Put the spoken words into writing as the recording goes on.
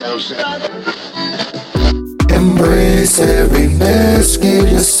Embrace every mess, give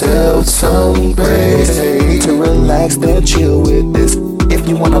yourself some grace. Need to relax, then chill with this. If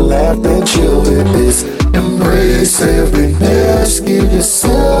you wanna laugh, then chill with this. Embrace every mess, give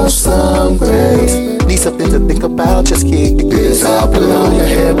yourself some grace. Need something to think about, just kick this out, put it on your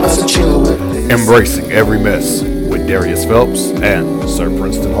head, but chill with this. Embracing Every Mess with Darius Phelps and Sir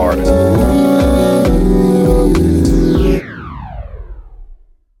Princeton Harden.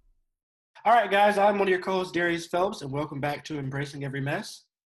 All right, guys, I'm one of your co-hosts, Darius Phelps, and welcome back to Embracing Every Mess.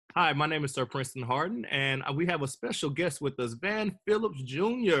 Hi, my name is Sir Princeton Harden, and we have a special guest with us, Van Phillips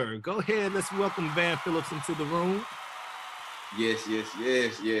Jr. Go ahead, let's welcome Van Phillips into the room. Yes,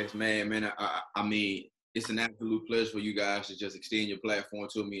 man. I mean, it's an absolute pleasure for you guys to just extend your platform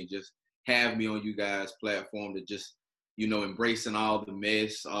to me and just have me on you guys' platform to just, embracing all the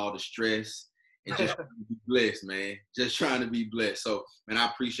mess, all the stress, and just trying to be blessed, man. Just trying to be blessed. So, man, I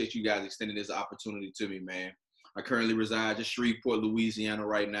appreciate you guys extending this opportunity to me, man. I currently reside in Shreveport, Louisiana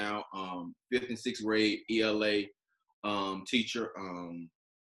right now. 5th and 6th grade ELA teacher.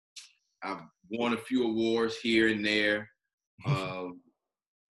 I've won a few awards here and there.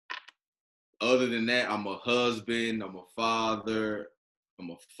 Other than that, I'm a husband, I'm a father,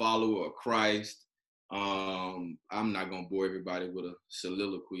 I'm a follower of Christ. I'm not gonna bore everybody with a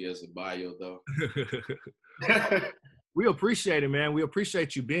soliloquy as a bio though. We appreciate it, man. We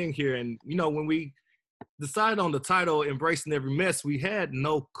appreciate you being here. And when we decided on the title Embracing Every Mess, we had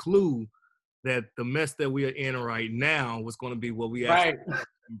no clue that the mess that we are in right now was going to be what we actually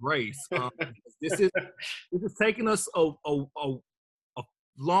embrace. This is taking us a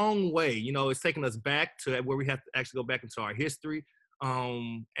long way. It's taking us back to where we have to actually go back into our history.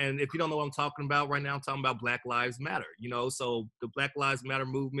 And if you don't know what I'm talking about right now, I'm talking about Black Lives Matter. So the Black Lives Matter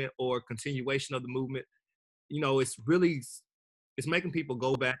movement, or continuation of the movement, it's making people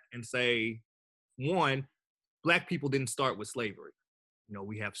go back and say, one, Black people didn't start with slavery.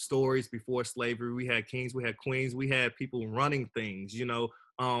 We have stories before slavery. We had kings, we had queens, we had people running things,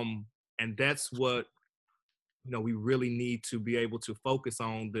 and that's what, we really need to be able to focus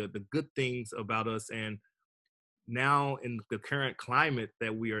on, the good things about us. And now in the current climate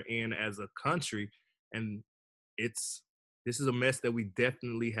that we are in as a country, and this is a mess that we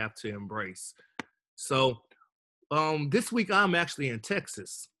definitely have to embrace. So this week I'm actually in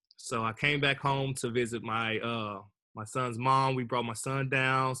Texas. So I came back home to visit my son's mom. We brought my son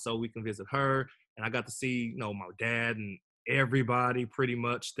down so we can visit her, and I got to see, my dad and everybody pretty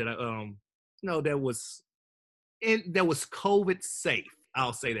much that that was COVID safe.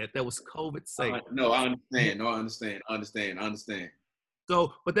 I'll say that was COVID safe. No, I understand.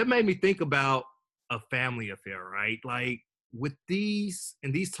 So, but that made me think about a family affair, right? Like with these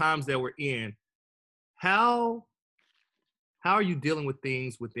times that we're in, how are you dealing with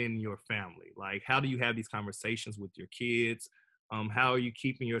things within your family? Like, how do you have these conversations with your kids? How are you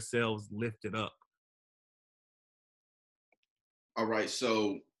keeping yourselves lifted up? All right.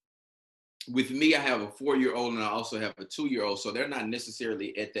 So with me, I have a 4-year-old and I also have a 2-year-old. So they're not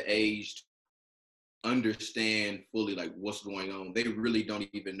necessarily at the age to understand fully like what's going on. They really don't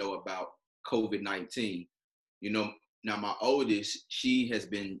even know about COVID-19. Now my oldest, she has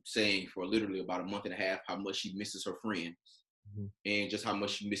been saying for literally about a month and a half how much she misses her friends. And just how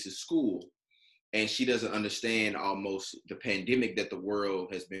much she misses school. And she doesn't understand almost the pandemic that the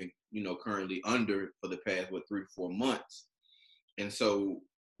world has been, currently under for the past, 3 to 4 months. And so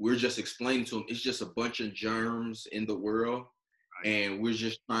we're just explaining to them, it's just a bunch of germs in the world. And we're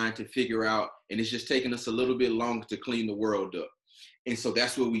just trying to figure out, and it's just taking us a little bit longer to clean the world up. And so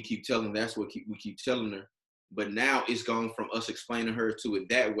that's what we keep telling, we keep telling her. But now it's gone from us explaining her to it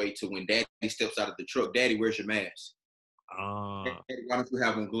that way to when Daddy steps out of the truck, Daddy, where's your mask? Why don't you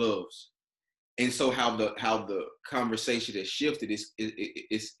have on gloves? And so how the conversation has shifted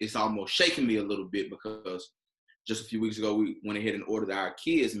it's almost shaking me a little bit, because just a few weeks ago we went ahead and ordered our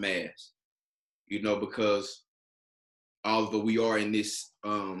kids masks, because although we are in this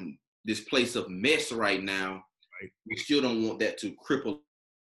place of mess right now, we still don't want that to cripple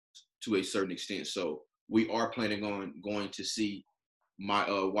to a certain extent. So we are planning on going to see my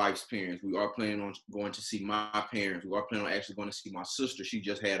wife's parents. We are planning on going to see my parents. We are planning on actually going to see my sister. She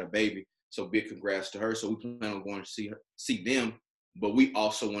just had a baby, so big congrats to her. So we plan on going to see them, but we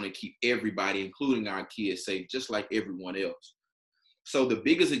also want to keep everybody, including our kids, safe, just like everyone else. So the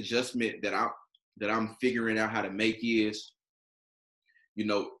biggest adjustment that I'm figuring out how to make is,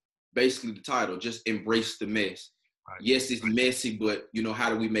 basically the title, just embrace the mess. Right. Yes, it's messy, but how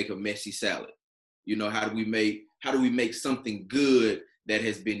do we make a messy salad? How do we make something good that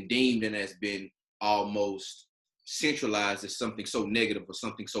has been deemed and has been almost centralized as something so negative or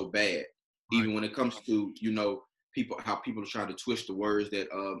something so bad. Even when it comes to, you know, how people are trying to twist the words that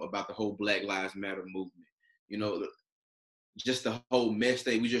about the whole Black Lives Matter movement. You know, just the whole mess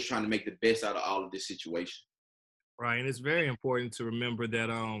thing. We're just trying to make the best out of all of this situation. Right, and it's very important to remember that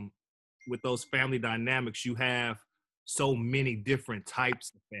with those family dynamics, you have so many different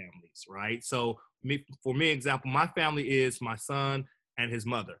types of families, right? So for me, example, my family is my son and his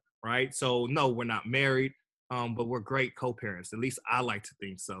mother, right? So no, we're not married, but we're great co-parents. At least I like to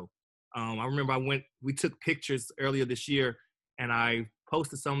think so. I remember we took pictures earlier this year, and I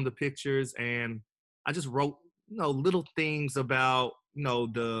posted some of the pictures, and I just wrote, you know, little things about, you know,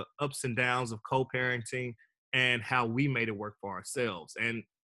 the ups and downs of co-parenting and how we made it work for ourselves. And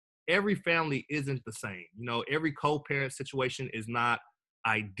every family isn't the same. You know, every co-parent situation is not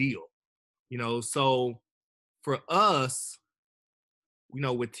ideal. You know, so for us, you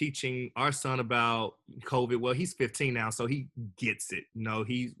know, with teaching our son about COVID, well, he's 15 now, so he gets it. You know,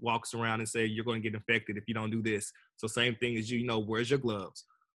 he walks around and says, you're going to get infected if you don't do this. So same thing as you know, where's your gloves?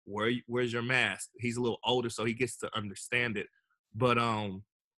 Where's your mask? He's a little older, so he gets to understand it. But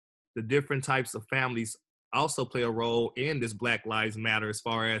the different types of families also play a role in this Black Lives Matter, as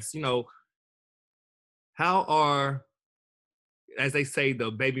far as, you know, how are, as they say,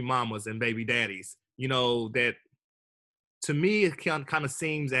 the baby mamas and baby daddies, you know, that to me, it kind of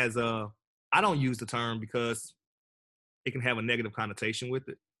seems as I don't use the term because it can have a negative connotation with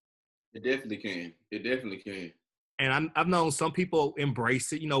it. It definitely can. It definitely can. And I've known some people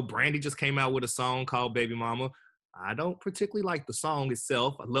embrace it. You know, Brandy just came out with a song called Baby Mama. I don't particularly like the song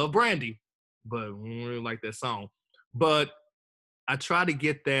itself. I love Brandy, but I don't really like that song. But I try to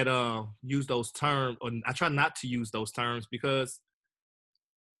get that, use those terms, or I try not to use those terms because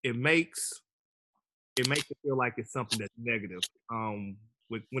it makes it feel like it's something that's negative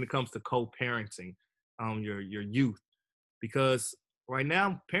when it comes to co-parenting your youth. Because right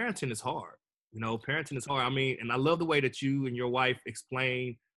now, parenting is hard. You know, parenting is hard. I mean, and I love the way that you and your wife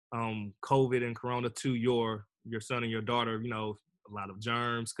explain COVID and Corona to your son and your daughter, you know, a lot of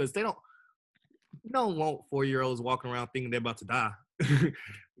germs, because they don't want 4-year-olds walking around thinking they're about to die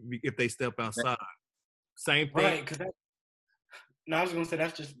if they step outside. Same thing. Right, no, I was going to say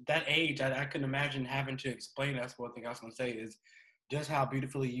that's just that age. I couldn't imagine having to explain. That's one thing I was going to say is just how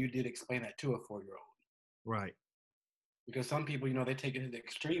beautifully you did explain that to a 4-year-old. Right. Because some people, you know, they take it to the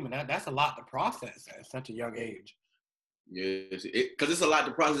extreme, and that's a lot to process at such a young age. Yes, because it's a lot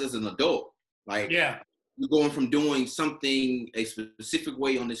to process as an adult. Like, yeah, you're going from doing something a specific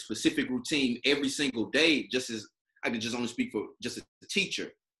way on this specific routine every single day, just as I could just only speak for just as a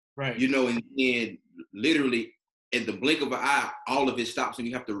teacher. right. You know, and literally in the blink of an eye, all of it stops, and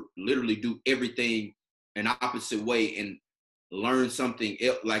you have to literally do everything an opposite way and learn something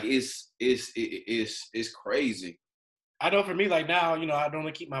else. Like it's crazy. I know for me, like now, you know, I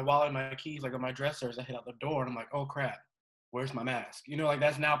normally keep my wallet and my keys like on my dresser as I head out the door, and I'm like, oh crap, where's my mask? You know, like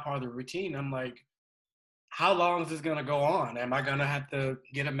that's now part of the routine. I'm like, how long is this gonna go on? Am I gonna have to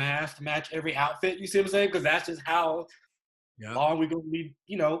get a mask to match every outfit? You see what I'm saying? Because that's just how long we're gonna be,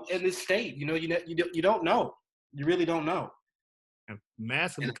 you know, in this state. You know, you don't know. You really don't know. And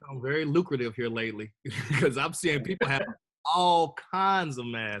masks have become very lucrative here lately because I'm seeing people have all kinds of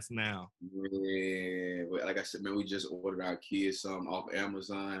masks now. Yeah, but like I said, man, we just ordered our kids some off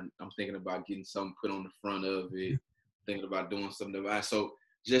Amazon. I'm thinking about getting something put on the front of it. Thinking about doing something about it. So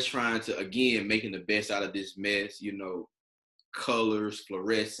just trying to, again, making the best out of this mess. You know, colors,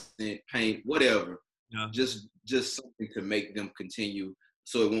 fluorescent paint, whatever. Yeah. Just something to make them continue,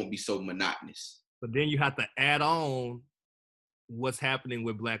 so it won't be so monotonous. But then you have to add on what's happening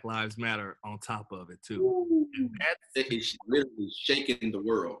with Black Lives Matter on top of it too. And it's literally shaking the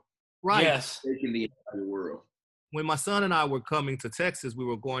world. Right. Yes. Shaking the entire world. When my son and I were coming to Texas, we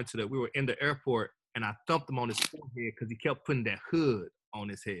were in the airport, and I thumped him on his forehead because he kept putting that hood on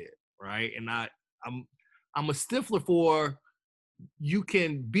his head, right? And I'm a stickler for, you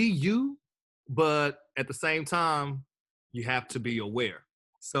can be you, but at the same time, you have to be aware.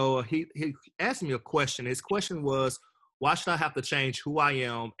 So he asked me a question. His question was, why should I have to change who I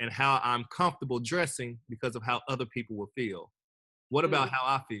am and how I'm comfortable dressing because of how other people will feel? What about how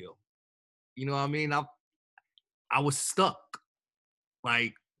I feel? You know what I mean? I was stuck,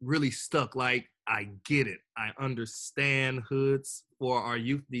 like really stuck. Like, I get it. I understand hoods for our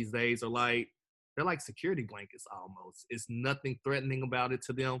youth these days they're like security blankets almost. It's nothing threatening about it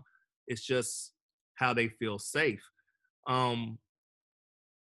to them. It's just how they feel safe.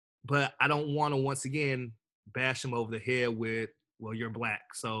 But I don't want to, once again, bash them over the head with, well, you're black,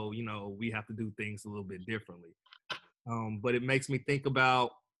 so, you know, we have to do things a little bit differently. But it makes me think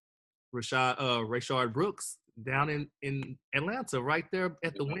about Rayshard Brooks down in Atlanta, right there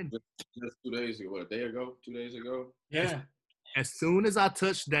at the window. Just 2 days ago, what, a day ago, 2 days ago? Yeah. As soon as I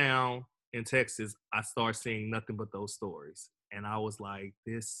touched down in Texas, I started seeing nothing but those stories. And I was like,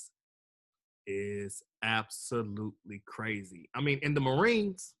 this is absolutely crazy. I mean, in the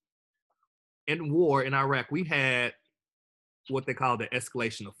Marines, in war in Iraq, we had what they call the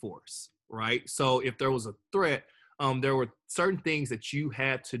escalation of force, right? So if there was a threat, there were certain things that you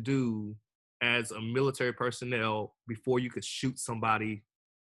had to do as a military personnel before you could shoot somebody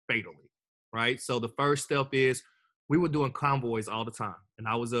fatally, right? So the first step is we were doing convoys all the time, and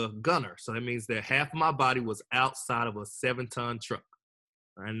I was a gunner. So that means that half of my body was outside of a 7-ton truck.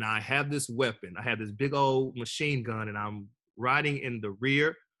 And I have this weapon. I have this big old machine gun, and I'm riding in the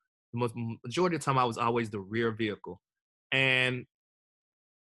rear. The majority of the time, I was always the rear vehicle. And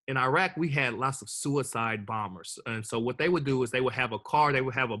in Iraq, we had lots of suicide bombers. And so what they would do is they would have a car, they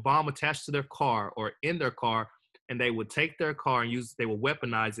would have a bomb attached to their car or in their car, and they would take their car and they would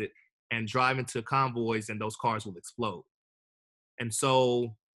weaponize it and drive into convoys, and those cars will explode. And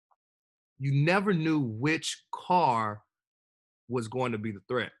so you never knew which car was going to be the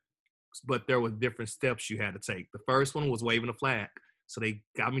threat, but there were different steps you had to take. The first one was waving a flag. So they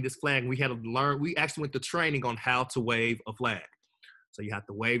got me this flag. We had to learn, we actually went to training on how to wave a flag. So you have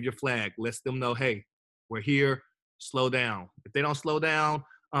to wave your flag, lets them know, hey, we're here, slow down. If they don't slow down,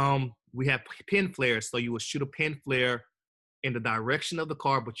 we have pin flares. So you will shoot a pin flare in the direction of the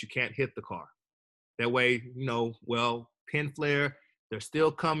car, but you can't hit the car. That way, pin flare, they're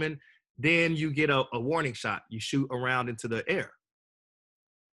still coming. Then you get a warning shot. You shoot around into the air.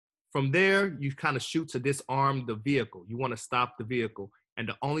 From there, you kind of shoot to disarm the vehicle. You want to stop the vehicle. And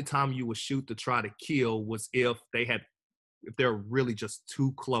the only time you would shoot to try to kill was if they're really just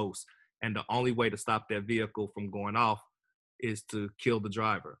too close. And the only way to stop that vehicle from going off is to kill the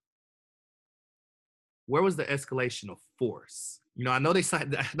driver. Where was the escalation of force? I know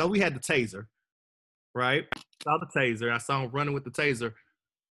we had the taser, right? I saw the taser. I saw him running with the taser.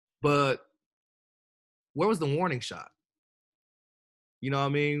 But where was the warning shot? You know what I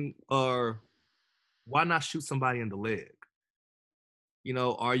mean? Or why not shoot somebody in the leg?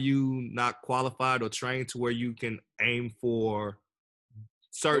 Are you not qualified or trained to where you can aim for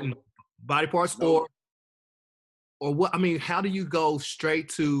certain body parts or what? I mean, how do you go straight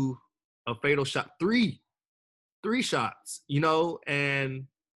to a fatal shot? Three shots, and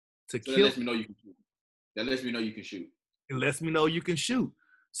to kill. That lets me know you can shoot. That lets me know you can shoot. It lets me know you can shoot.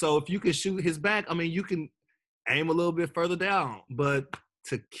 So if you can shoot his back, I mean, you can aim a little bit further down, but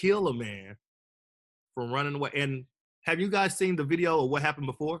to kill a man from running away. And have you guys seen the video of what happened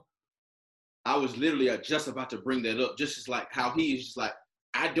before? I was literally just about to bring that up, just as like how he is just like,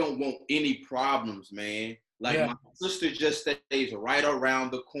 I don't want any problems, man. Like my sister just stays right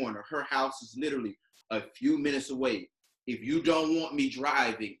around the corner. Her house is literally a few minutes away. If you don't want me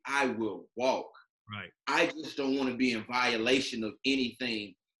driving, I will walk. Right. I just don't want to be in violation of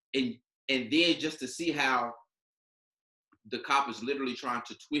anything. And then just to see how the cop is literally trying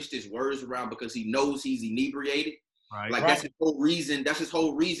to twist his words around because he knows he's inebriated. Right. Like that's his whole reason. That's his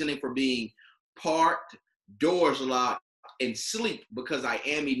whole reasoning for being parked, doors locked, and sleep because I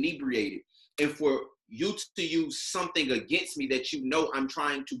am inebriated. And for you to use something against me that I'm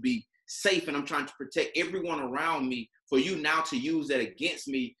trying to be safe and I'm trying to protect everyone around me, for you now to use that against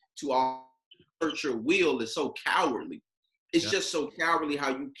me to hurt your will is so cowardly. It's just so cowardly how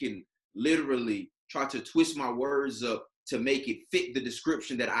you can literally try to twist my words up to make it fit the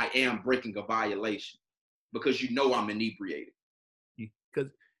description that I am breaking a violation because I'm inebriated.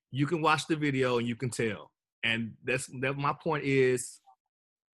 Because you can watch the video and you can tell. And that's my point is,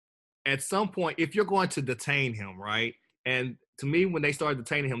 at some point, if you're going to detain him, right? And to me, when they started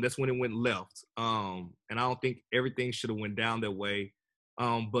detaining him, that's when it went left. And I don't think everything should have went down that way.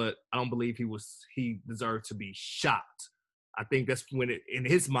 But I don't believe he deserved to be shot. I think that's when in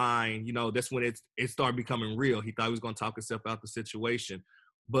his mind, that's when it started becoming real. He thought he was going to talk himself out the situation.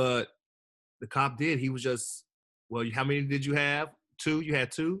 But the cop did. He was just, well, how many did you have? 2? You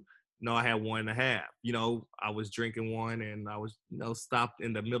had 2? No, I had 1.5. I was drinking one and I was, stopped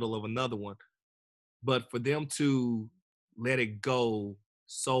in the middle of another one. But for them to let it go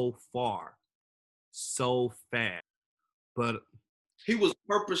so far, so fast, but he was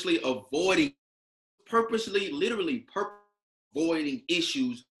literally avoiding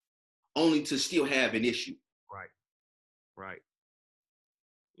issues only to still have an issue. Right.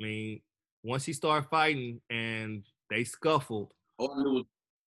 I mean, once he started fighting and they scuffled. I knew it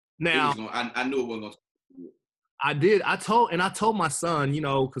wasn't going to. I did. I told my son,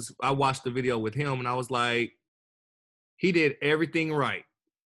 because I watched the video with him and I was like, he did everything right.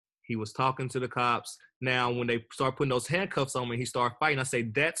 He was talking to the cops. Now, when they start putting those handcuffs on him and he started fighting, I say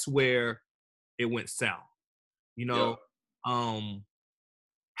that's where it went south. You know,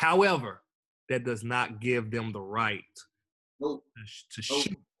 however, that does not give them the right to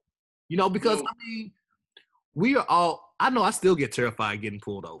shoot. You know, because I mean, we are all. I know I still get terrified getting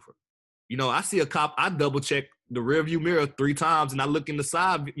pulled over. You know, I see a cop, I double check the rear view mirror 3 times, and I look in the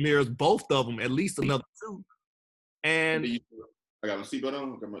side mirrors, both of them, at least another 2. And I got my seatbelt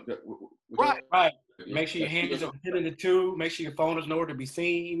on. Right. Make sure your hands are hitting the 2. Make sure your phone is nowhere to be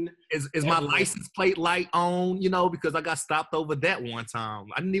seen. Is my license plate light on? You know, because I got stopped over that one time.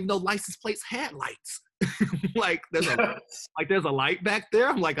 I didn't even know license plates had lights. Like there's a light back there.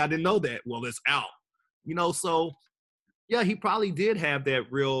 I'm like, I didn't know that. Well, it's out. You know, so yeah, he probably did have that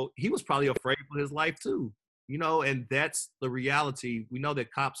he was probably afraid for his life too. You know, and that's the reality. We know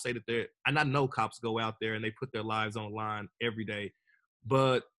that cops say that and I know cops go out there and they put their lives on the line every day,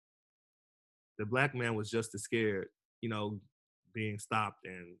 but the black man was just as scared, you know, being stopped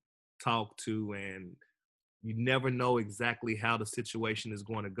and talked to, and you never know exactly how the situation is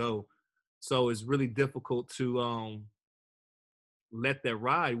going to go. So it's really difficult to let that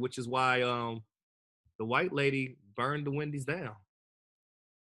ride, which is why the white lady burned the Wendy's down.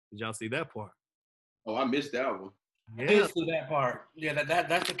 Did y'all see that part? Oh, I missed that one. Yeah. I did see that part. Yeah,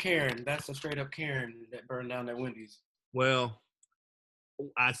 that's a Karen. That's a straight up Karen that burned down that Wendy's. Well,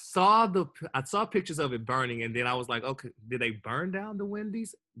 I saw pictures of it burning, and then I was like, okay, did they burn down the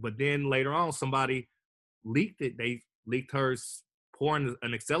Wendy's? But then later on, somebody leaked it. They leaked hers pouring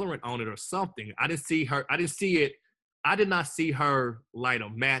an accelerant on it or something. I didn't see it. I did not see her light a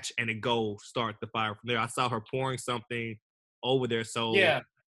match and it go start the fire from there. I saw her pouring something over there. So yeah,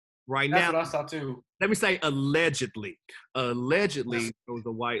 right that's now, what I saw too. Let me say allegedly, there was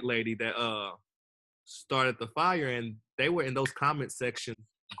a white lady that started the fire, and they were in those comment sections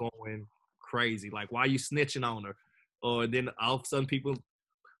going crazy, like, why are you snitching on her? Or then all of a sudden people,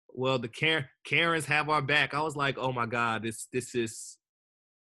 well, the Karens have our back. I was like, oh my God, this is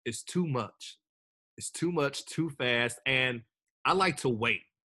too much. It's too much, too fast. And I like to wait,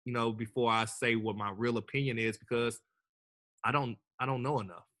 you know, before I say what my real opinion is, because I don't know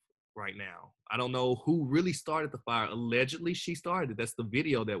enough right now. I don't know who really started the fire. Allegedly, she started it. That's the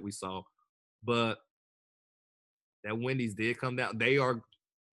video that we saw. But that Wendy's did come down. They are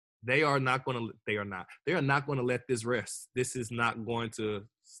not going to let this rest. This is not going to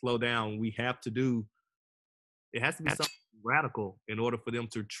slow down. It has to be something radical in order for them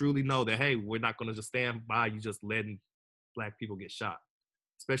to truly know that, hey, we're not going to just stand by you just letting black people get shot,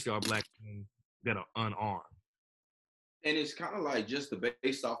 especially our black men that are unarmed. And it's kind of like just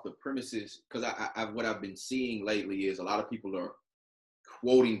based off the premises, because what I've been seeing lately is a lot of people are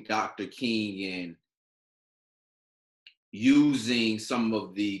quoting Dr. King and using some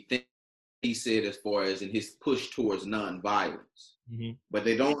of the things he said as far as in his push towards nonviolence. Mm-hmm. But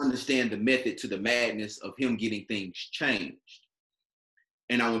they don't understand the method to the madness of him getting things changed.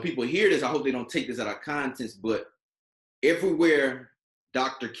 And now when people hear this, I hope they don't take this out of context, but everywhere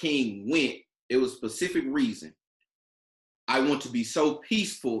Dr. King went, it was a specific reason. I want to be so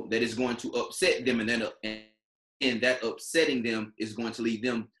peaceful that it's going to upset them, and that upsetting them is going to lead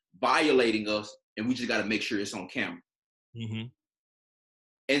them violating us, and we just got to make sure it's on camera. Mm-hmm.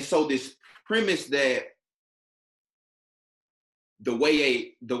 And so this premise that the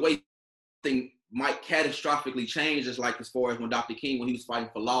way thing might catastrophically change is like as far as when Dr. King, when he was fighting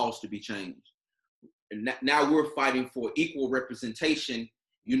for laws to be changed. And now we're fighting for equal representation,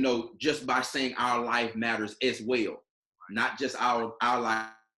 you know, just by saying our life matters as well. Not just our life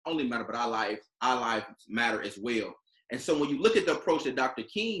only matter, but our lives matter as well. And so when you look at the approach that Dr.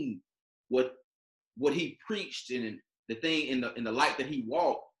 King, what he preached and the thing in the light that he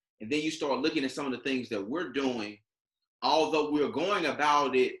walked, and then you start looking at some of the things that we're doing, although we're going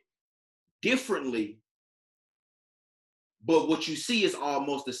about it differently, but what you see is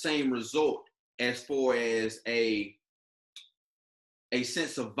almost the same result as far as a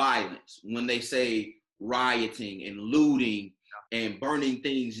sense of violence. When they say rioting and looting and burning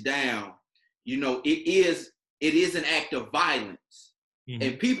things down, you know, it is an act of violence. Mm-hmm.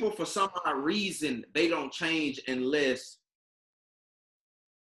 And people, for some odd reason, they don't change unless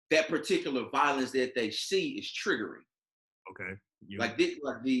that particular violence that they see is triggering. Okay. Like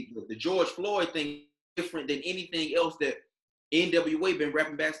the George Floyd thing, different than anything else that NWA been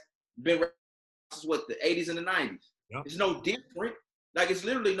rapping since what, the 80s and the 90s. Yep. It's no different. Like, it's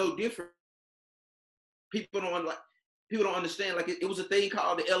literally no different. People don't understand. Like, it was a thing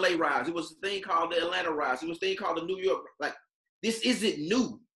called the LA riots. It was a thing called the Atlanta riots. It was a thing called the New York. Like, this isn't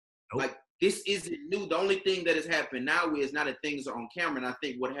new. Nope. Like, this isn't new. The only thing that has happened now is now that things are on camera. And I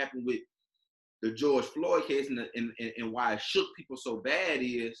think what happened with the George Floyd case and why it shook people so bad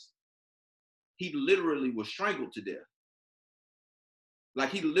is he literally was strangled to death.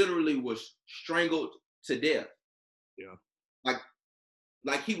 Like he literally was strangled to death. Yeah.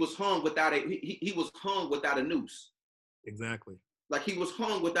 Like he was hung without he was hung without a noose. Exactly. Like he was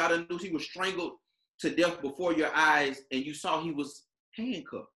hung without a noose. He was strangled to death before your eyes, and you saw he was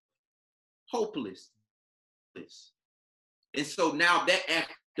handcuffed, hopeless. And so now that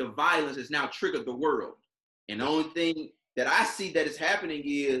act of violence has now triggered the world. And the only thing that I see that is happening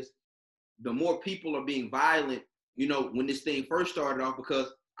is the more people are being violent, you know, when this thing first started off,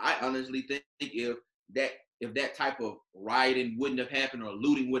 because I honestly think if that type of rioting wouldn't have happened or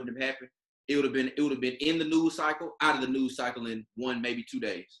looting wouldn't have happened, it would have been in the news cycle, out of the news cycle in 1, maybe 2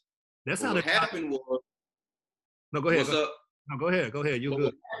 days. That's but how what happened was. No, go ahead. What's up? No, go ahead. Go ahead. You're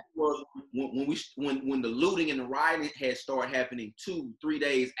good. What when the looting and the rioting had started happening 2-3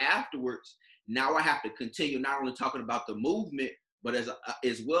 days afterwards, now I have to continue not only talking about the movement, but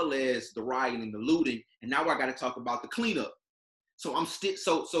as well as the rioting and the looting, and now I got to talk about the cleanup. So I'm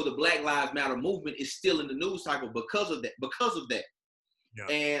still so the Black Lives Matter movement is still in the news cycle because of that. Yeah.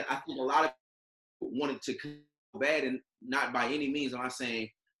 And I think a lot of people wanted to come bad, and not by any means am I saying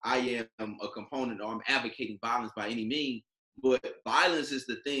I am a component or I'm advocating violence by any means, but violence is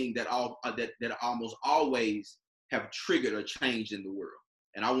the thing that almost always have triggered a change in the world.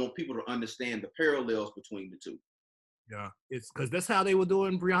 And I want people to understand the parallels between the two. Yeah, it's because that's how they were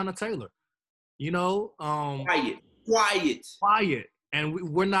doing Breonna Taylor. You know, quiet, and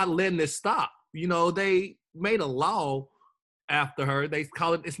we're not letting it stop. You know, they made a law after her. They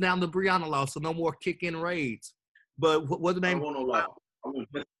call it's now the Breonna law, so no more kick-in raids. But what's the name? I want no law. I want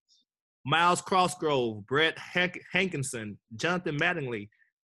Miles Crossgrove, Brett Hankinson, Jonathan Mattingly,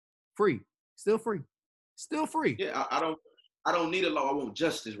 still free. Yeah, I don't need a law. I want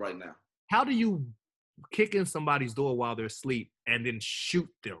justice right now. How do you kick in somebody's door while they're asleep and then shoot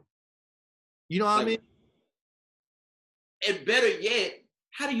them? You know what I mean? And better yet,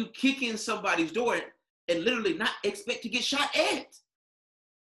 how do you kick in somebody's door and literally not expect to get shot at?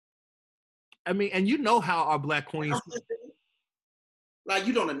 I mean, and you know how our Black queens. Like,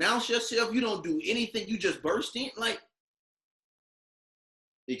 you don't announce yourself. You don't do anything. You just burst in. Like,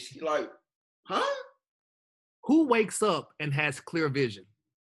 huh? Who wakes up and has clear vision?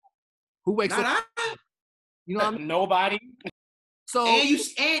 Who wakes Not up? I. You know what I mean? Nobody. So and you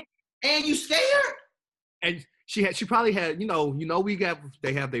scared. And she probably had,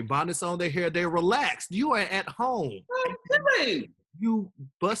 they have their bonnets on their hair. They're relaxed. You are at home. You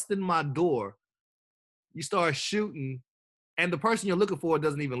bust in my door. You start shooting. And the person you're looking for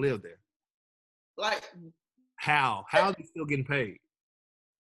doesn't even live there. Like, how are they still getting paid?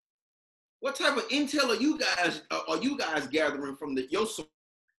 What type of intel are you guys gathering from your source?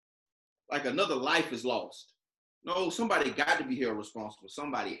 Like another life is lost. No, somebody got to be held responsible.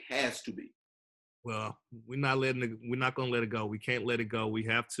 Somebody has to be. Well, we're not going to let it go. We can't let it go. We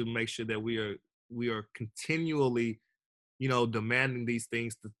have to make sure that we are continually, demanding these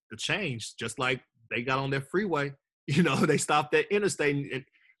things to change. Just like they got on their freeway. They stopped at interstate,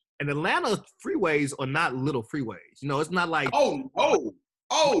 and Atlanta freeways are not little freeways. It's not like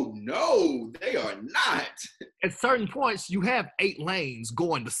oh no, they are not. At certain points, you have 8 lanes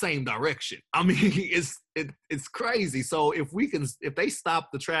going the same direction. I mean, it's crazy. So if they stop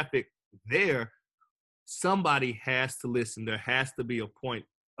the traffic there, somebody has to listen. There has to be a point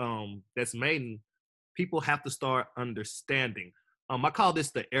that's made. And people have to start understanding. I call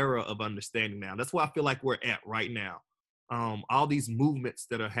this the era of understanding now. That's where I feel like we're at right now. All these movements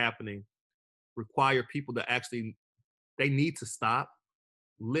that are happening require people to they need to stop,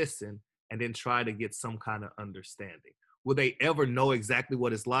 listen, and then try to get some kind of understanding. Will they ever know exactly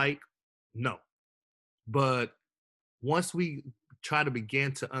what it's like? No. But once we try to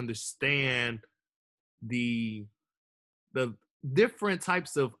begin to understand the different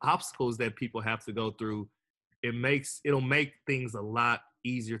types of obstacles that people have to go through, it'll make things a lot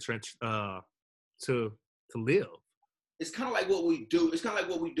easier to live. It's kind of like what we do. It's kind of like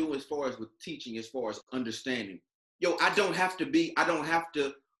what we do as far as with teaching, as far as understanding. I don't have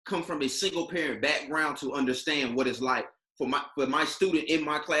to come from a single parent background to understand what it's like for my student in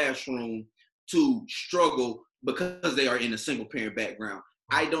my classroom to struggle because they are in a single parent background.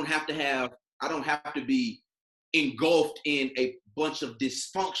 I don't have to be engulfed in a bunch of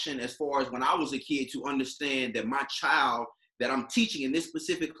dysfunction as far as when I was a kid to understand that my child that I'm teaching in this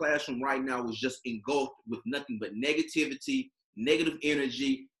specific classroom right now was just engulfed with nothing but negativity, negative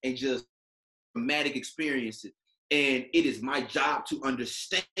energy, and just traumatic experiences. And it is my job to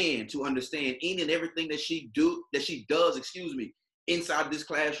understand any and everything that she does, inside this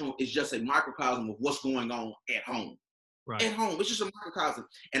classroom is just a microcosm of what's going on at home. Right. At home, it's just a microcosm.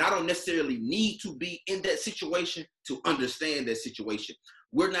 And I don't necessarily need to be in that situation to understand that situation.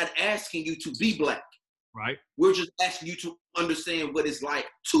 We're not asking you to be black. Right. We're just asking you to understand what it's like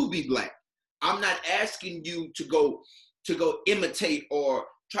to be black. I'm not asking you to go imitate or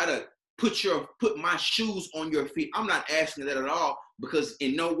try to put my shoes on your feet. I'm not asking that at all, because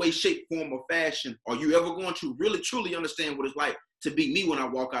in no way, shape, form, or fashion are you ever going to really truly understand what it's like to be me when I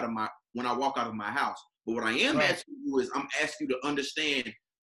walk out of my house. But what I am asking you is, I'm asking you to understand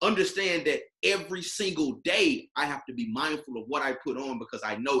that every single day I have to be mindful of what I put on, because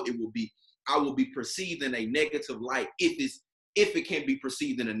I know I will be perceived in a negative light if it can be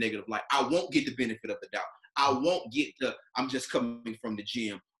perceived in a negative light. I won't get the benefit of the doubt. I won't get I'm just coming from the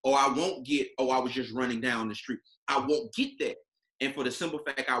gym, or I won't get, I was just running down the street. I won't get that. And for the simple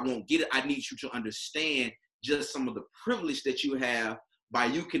fact I won't get it, I need you to understand just some of the privilege that you have by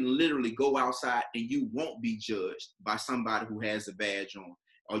you can literally go outside and you won't be judged by somebody who has a badge on.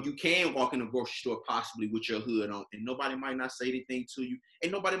 Or you can walk in a grocery store possibly with your hood on, and nobody might not say anything to you,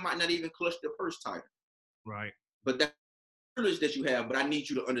 and nobody might not even clutch their purse tighter. Right. But that privilege that you have, but I need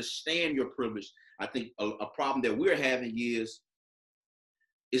you to understand your privilege. I think a problem that we're having is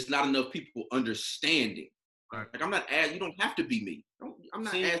it's not enough people understanding. Right. Like, I'm not asking, you don't have to be me. I'm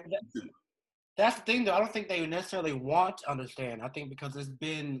not asking you to. That's the thing, though. I don't think they necessarily want to understand. I think because it's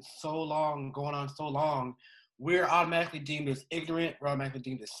been so long, going on so long, we're automatically deemed as ignorant. We're automatically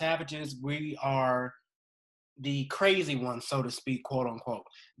deemed as savages. We are the crazy ones, so to speak, quote unquote.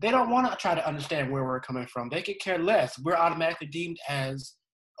 They don't want to try to understand where we're coming from. They could care less. We're automatically deemed as,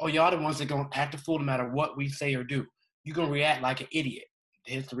 oh, y'all the ones that going to act a fool no matter what we say or do. You're going to react like an idiot.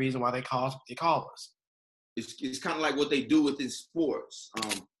 Here's the reason why they call us what they call us. It's kind of like what they do within sports.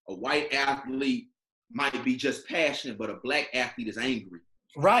 A white athlete might be just passionate, but a black athlete is angry.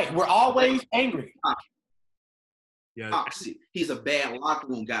 Right. We're always angry. Yeah. He's a bad locker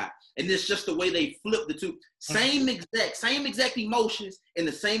room guy. And it's just the way they flip the two. Same exact emotions in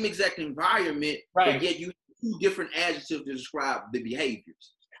the same exact environment, right. But yet you two different adjectives to describe the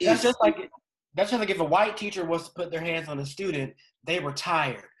behaviors. That's just like if a white teacher was to put their hands on a student, they were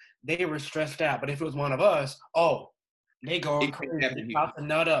tired. They were stressed out. But if it was one of us, they going crazy. They're about to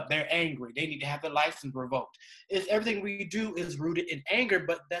nut up. They're angry. They need to have their license revoked. Everything we do is rooted in anger,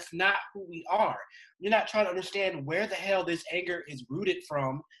 but that's not who we are. You're not trying to understand where the hell this anger is rooted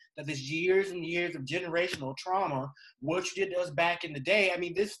from, that there's years and years of generational trauma, what you did to us back in the day. I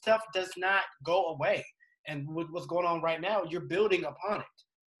mean, this stuff does not go away. And with what's going on right now, you're building upon it.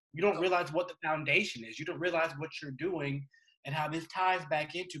 You don't realize what the foundation is. You don't realize what you're doing and how this ties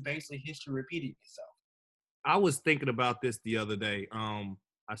back into basically history repeating itself. I was thinking about this the other day. I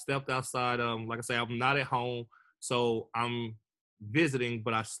stepped outside. Like I say, I'm not at home, so I'm visiting.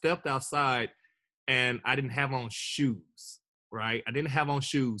 But I stepped outside, and I didn't have on shoes. Right? I didn't have on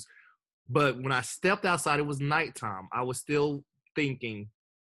shoes. But when I stepped outside, it was nighttime. I was still thinking,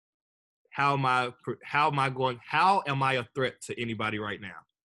 how am I a threat to anybody right now?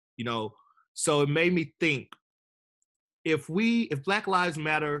 You know. So it made me think, if Black Lives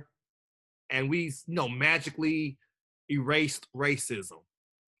Matter, and we, magically erased racism,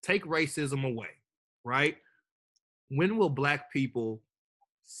 take racism away, right? When will Black people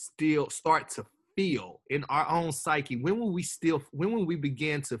still start to feel in our own psyche? When will we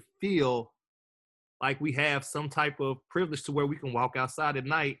begin to feel like we have some type of privilege to where we can walk outside at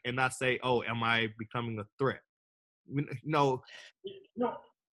night and not say, oh, am I becoming a threat? No.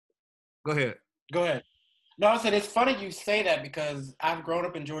 Go ahead. No, I said it's funny you say that because I've grown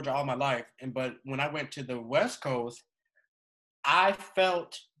up in Georgia all my life, but when I went to the West Coast, I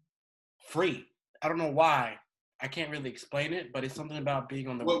felt free. I don't know why. I can't really explain it, but it's something about being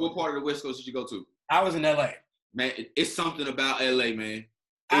on the. What part of the West Coast did you go to? I was in LA. Man, it's something about LA, man.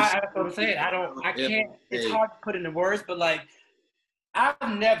 That's what I'm saying. I can't. It's hard to put into words, but like,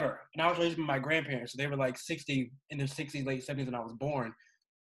 I've never. And I was raised by my grandparents, so they were like 60 in the 60s, late 70s, when I was born.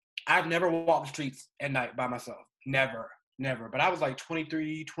 I've never walked the streets at night by myself. Never. But I was like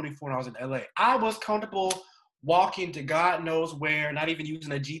 23, 24 when I was in LA. I was comfortable walking to God knows where, not even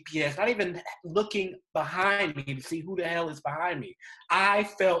using a GPS, not even looking behind me to see who the hell is behind me. I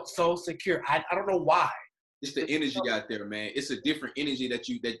felt so secure. I don't know why. It's the energy out there, man. It's a different energy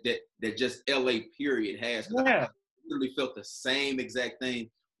that just LA period has. Yeah. I literally felt the same exact thing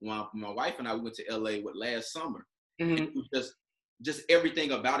when my wife and I went to LA last summer. Mm-hmm. It was just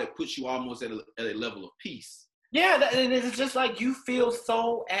everything about it puts you almost at a level of peace. Yeah, and it's just like you feel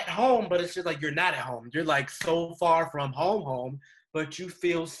so at home, but it's just like you're not at home. You're like so far from home, but you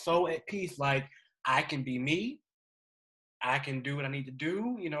feel so at peace. Like I can be me. I can do what I need to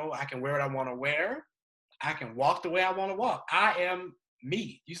do. You know, I can wear what I want to wear. I can walk the way I want to walk. I am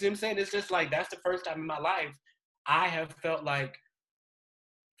me. You see what I'm saying? It's just like that's the first time in my life I have felt like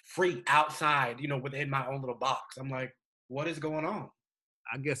free outside, you know, within my own little box. I'm like, what is going on?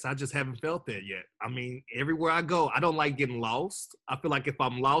 I guess I just haven't felt that yet. I mean, everywhere I go, I don't like getting lost. I feel like if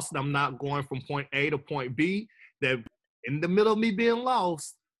I'm lost and I'm not going from point A to point B, that in the middle of me being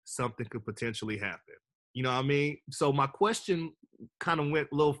lost, something could potentially happen. You know what I mean? So my question kind of went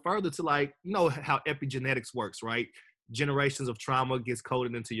a little further to like, you know how epigenetics works, right? Generations of trauma gets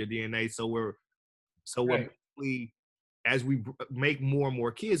coded into your DNA. So we're Right. basically, as we make more and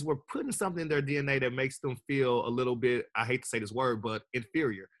more kids, we're putting something in their DNA that makes them feel a little bit, I hate to say this word, but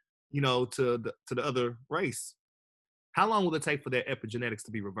inferior, you know, to the other race. How long will it take for their epigenetics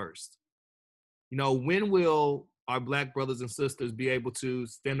to be reversed? You know, when will our Black brothers and sisters be able to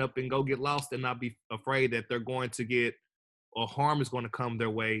stand up and go get lost and not be afraid that they're going to get, or harm is going to come their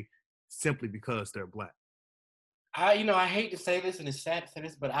way simply because they're Black? I hate to say this and it's sad to say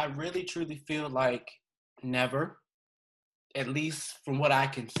this, but I really truly feel like never, at least from what I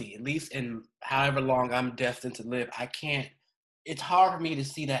can see, at least in however long I'm destined to live, it's hard for me to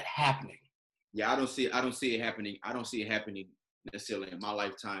see that happening. Yeah, I don't see it happening. I don't see it happening necessarily in my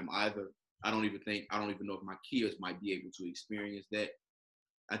lifetime either. I don't even know if my kids might be able to experience that.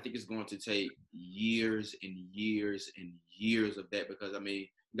 I think it's going to take years and years and years of that because I mean,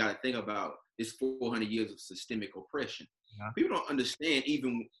 you got to think about this 400 years of systemic oppression. Yeah. People don't understand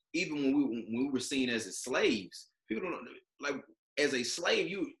even when we were seen as slaves. People don't like as a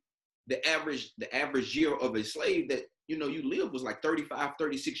slave. The average year of a slave that you live was like 35,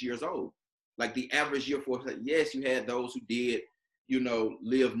 36 years old. Like the average year for yes, you had those who did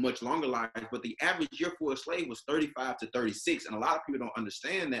live much longer lives, but the average year for a slave was 35 to 36, and a lot of people don't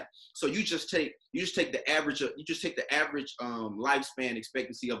understand that. So you just take the average lifespan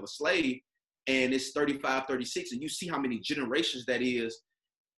expectancy of a slave, and it's 35, 36, and you see how many generations that is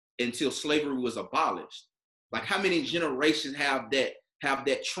until slavery was abolished. Like how many generations have that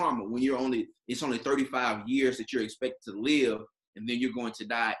trauma when it's only 35 years that you're expected to live, and then you're going to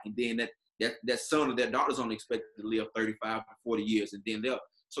die, and then that son or that daughter's only expected to live 35 to 40 years, and then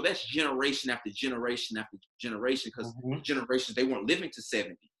so that's generation after generation after generation, because generations, they weren't living to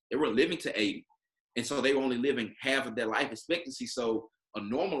 70, they weren't living to 80, and so they were only living half of their life expectancy. So a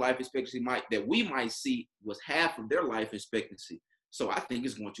normal life expectancy that we might see was half of their life expectancy. So I think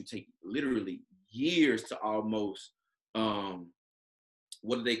it's going to take literally years to almost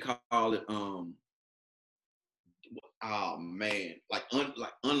what do they call it? Oh man, like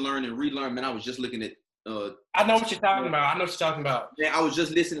unlearn and relearn. Man, I was just looking at. I know what you're talking about. Man, I was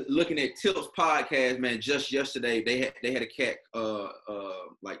just looking at Tip's podcast. Man, just yesterday they had a cat.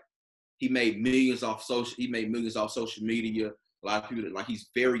 Like he made millions off social. He made millions off social media. A lot of people like he's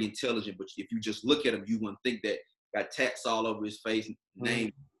very intelligent, but if you just look at him, you wouldn't think that. Got tats all over his face.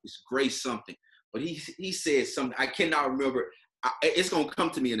 Name is Grace something, but he said something I cannot remember. It's gonna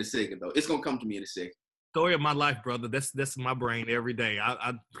come to me in a second though. It's gonna come to me in a second. Story of my life, brother. That's my brain every day.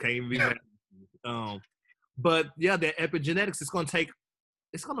 I can't even be mad. But yeah, the epigenetics is gonna take.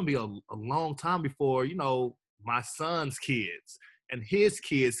 It's gonna be a long time before my son's kids and his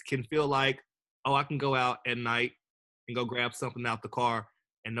kids can feel like, oh, I can go out at night and go grab something out the car,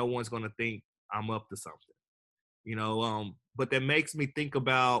 and no one's gonna think I'm up to something. But that makes me think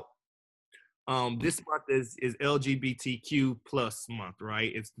about this month is LGBTQ plus month,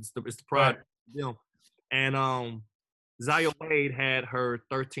 right? It's the pride, and Zaya Wade had her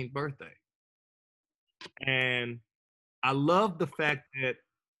 13th birthday, and I love the fact that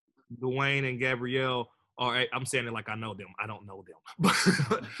Dwayne and Gabrielle are. I'm saying it like I know them. I don't know them.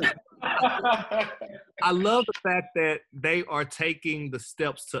 I love the fact that they are taking the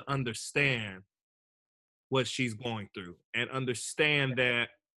steps to understand what she's going through and understand that,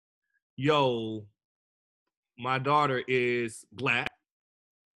 my daughter is Black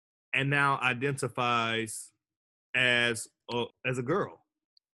and now identifies as a girl.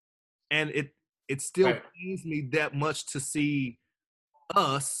 And it still pains me that much to see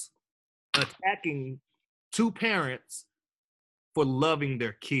us attacking two parents for loving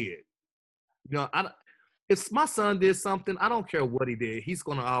their kid. If my son did something, I don't care what he did. He's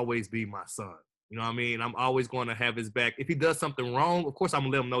going to always be my son. You know what I mean? I'm always going to have his back. If he does something wrong, of course I'm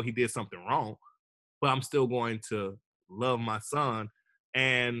going to let him know he did something wrong, but I'm still going to love my son.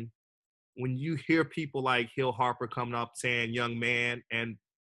 And when you hear people like Hill Harper coming up saying young man, and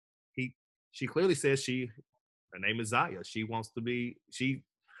she clearly says she Her name is Zaya. She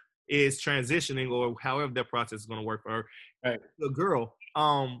is transitioning, or however that process is going to work for her. Right. The girl,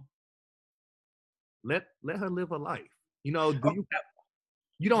 let her live her life. You know,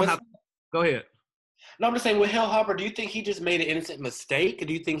 you don't have. Go ahead. No, I'm just saying with Hill Harper, do you think he just made an innocent mistake? Or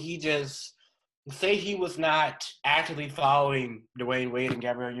do you think he just say he was not actively following Dwayne Wade and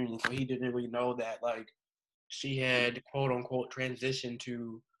Gabrielle Union, so he didn't really know that like she had quote unquote transitioned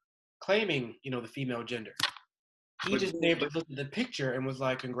to claiming, you know, the female gender. He just maybe looked at the picture and was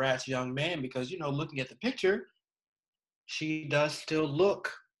like, "Congrats, young man," because you know, looking at the picture, she does still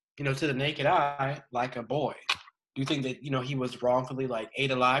look, you know, to the naked eye like a boy. Do you think that, you know, he was wrongfully like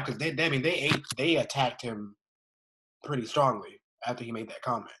ate alive? Because they attacked him pretty strongly after he made that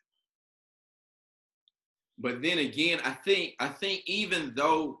comment. But then again, I think even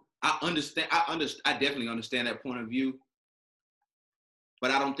though I definitely understand that point of view. But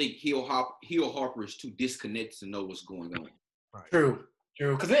I don't think Hill Harper is too disconnected to know what's going on. Right. True.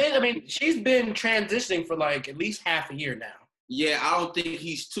 Because I mean, she's been transitioning for like at least half a year now. Yeah, I don't think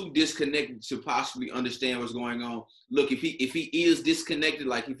he's too disconnected to possibly understand what's going on. Look, if he is disconnected,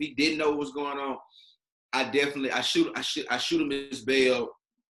 like if he didn't know what's going on, I shoot him his bail.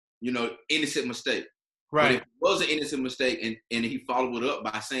 You know, innocent mistake. Right. But if it was an innocent mistake and he followed it up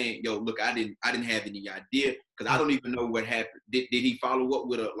by saying, "Yo, look, I didn't have any idea," because I don't even know what happened. Did he follow up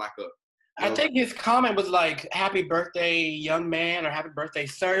with I think his comment was like "Happy birthday, young man" or "Happy birthday,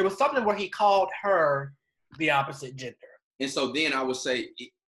 sir." It was something where he called her the opposite gender. And so then I would say,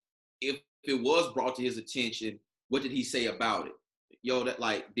 if it was brought to his attention, what did he say about it? Yo, that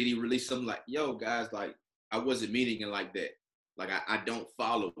like, did he release something like, "Yo, guys, like, I wasn't meaning it like that. Like, I don't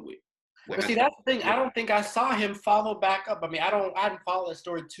follow it." Like, but see, that's the thing. I don't think I saw him follow back up. I mean, I didn't follow that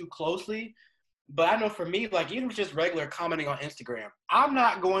story too closely, but I know for me, like even just regular commenting on Instagram, I'm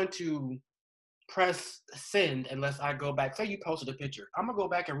not going to press send unless I go back. Say you posted a picture, I'm gonna go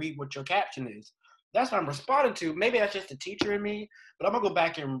back and read what your caption is. That's what I'm responding to. Maybe that's just the teacher in me, but I'm gonna go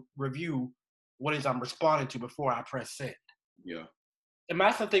back and review what it is I'm responding to before I press send. Yeah. And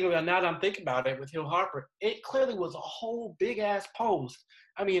that's the thing, now that I'm thinking about it with Hill Harper, it clearly was a whole big-ass post.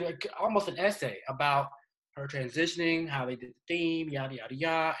 I mean, almost an essay about her transitioning, how they did the theme, yada, yada,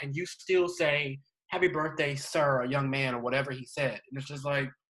 yada. And you still say, "Happy birthday, sir," or "young man," or whatever he said. And it's just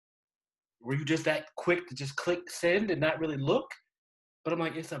like, were you just that quick to just click send and not really look? But I'm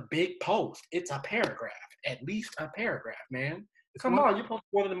like, it's a big post. It's a paragraph. At least a paragraph, man. Come on, you're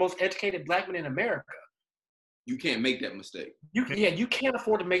one of the most educated black men in America. You can't make that mistake. You can't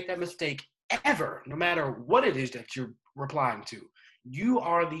afford to make that mistake ever, no matter what it is that you're replying to. You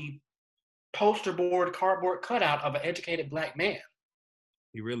are the poster board, cardboard cutout of an educated black man.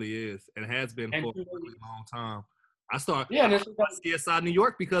 He really is, and has been for a really long time. I started CSI New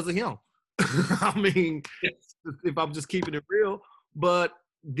York because of him. I mean, if I'm just keeping it real. But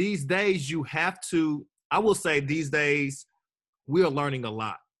these days, you have to, I will say these days, we are learning a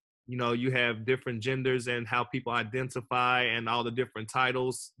lot. You know, you have different genders and how people identify and all the different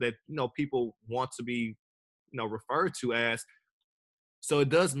titles that, you know, people want to be, you know, referred to as. So it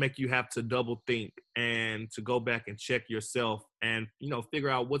does make you have to double think and to go back and check yourself and, you know, figure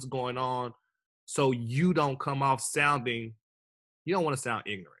out what's going on so you don't come off sounding, you don't want to sound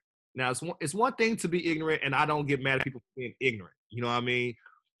ignorant. Now, it's one thing to be ignorant, and I don't get mad at people for being ignorant. You know what I mean?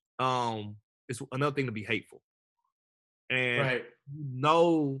 It's another thing to be hateful. And you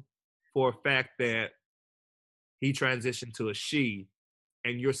know for a fact that he transitioned to a she,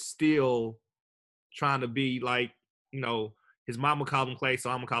 and you're still trying to be like, you know, his mama called him Clay, so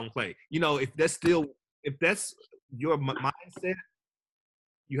I'm gonna call him Clay. You know, if that's your mindset,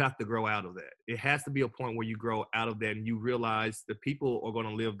 you have to grow out of that. It has to be a point where you grow out of that and you realize that people are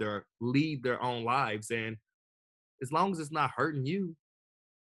gonna lead their own lives, and as long as it's not hurting you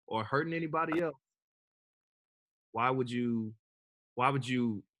or hurting anybody else, why would you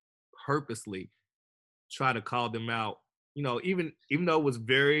purposely try to call them out? You know, even though it was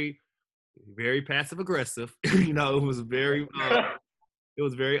very, very passive aggressive, you know, it was very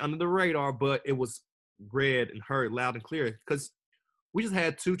under the radar, but it was read and heard loud and clear, because we just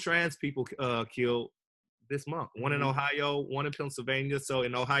had 2 trans people killed this month. One in Ohio, one in Pennsylvania. So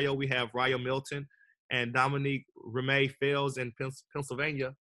in Ohio, we have Ryo Milton and Dominique Remay Fells in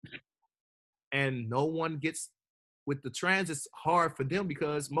Pennsylvania. And no one gets with the trans. It's hard for them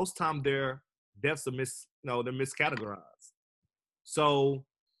because most time their deaths are they're miscategorized. So,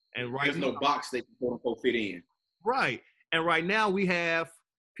 and there's no box they can quote unquote fit in. Right. And right now we have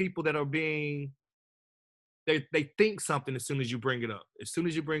people that are being, they think something as soon as you bring it up. As soon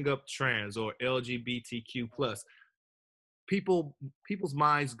as you bring up trans or LGBTQ+, people's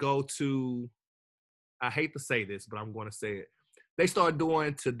minds go to, I hate to say this, but I'm going to say it. They start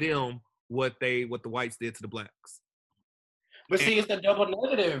doing to them what the whites did to the blacks. But see, it's a double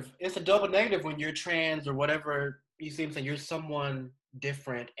negative. It's a double negative when you're trans or whatever. You see what I'm saying? You're someone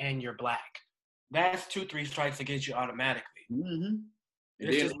different and you're black. That's 2-3 strikes against you automatically. Mm-hmm.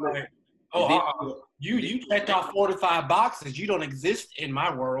 It's just like, you checked off 4 to 5 boxes. You don't exist in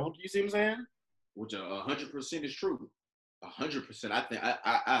my world. You see what I'm saying? Which 100% is true. 100%. I think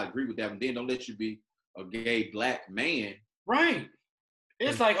I agree with that. And then don't let you be a gay black man. Right.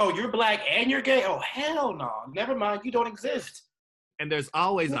 It's like, oh, you're black and you're gay. Oh, hell no. Never mind. You don't exist. And there's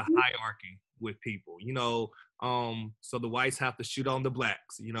always a hierarchy with people, you know. So the whites have to shoot on the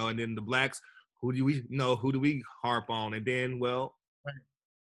blacks, you know, and then the blacks, who do we harp on? And then, well,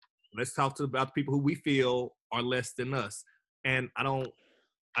 let's talk about the people who we feel are less than us. And I don't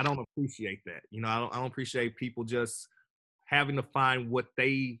appreciate that. You know, I don't appreciate people just having to find what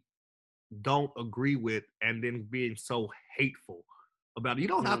they don't agree with and then being so hateful about it. You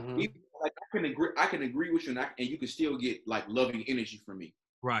don't have to be like, I can agree with you, and you can still get like loving energy from me.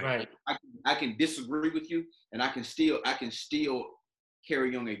 right. I can disagree with you, and I can still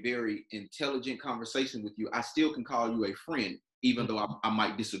carry on a very intelligent conversation with you. I still can call you a friend, even though I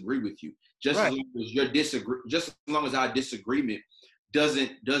might disagree with you. Just as long as our disagreement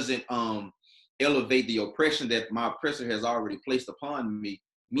doesn't elevate the oppression that my oppressor has already placed upon me.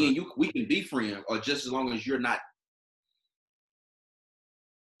 Me and you, we can be friends, or just as long as you're not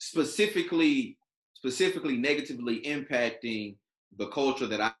specifically negatively impacting the culture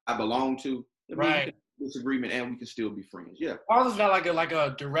that I belong to. Right. Disagreement, and we can still be friends. Yeah. Ours is not like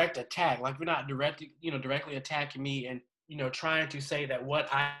a direct attack. Like, we're not directly attacking me and, trying to say that what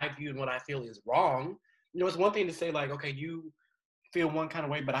I view and what I feel is wrong. It's one thing to say, like, okay, you feel one kind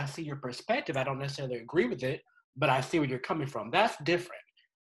of way, but I see your perspective. I don't necessarily agree with it, but I see where you're coming from. That's different.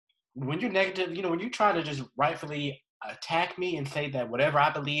 When you're negative, when you try to just rightfully attack me and say that whatever I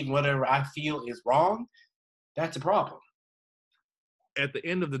believe, whatever I feel is wrong, that's a problem. At the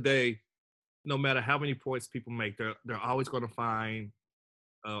end of the day, no matter how many points people make, they're always going to find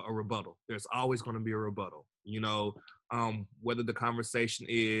a rebuttal. There's always going to be a rebuttal. Whether the conversation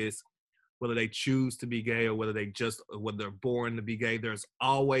is whether they choose to be gay or whether they're born to be gay, there's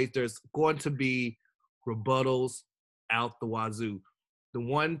going to be rebuttals out the wazoo. The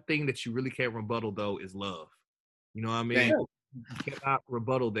one thing that you really can't rebuttal, though, is love. You know what I mean? Yeah. You cannot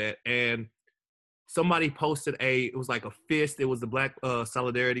rebuttal that. And somebody posted it was like a fist. It was the Black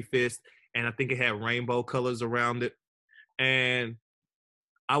Solidarity fist. And I think it had rainbow colors around it. And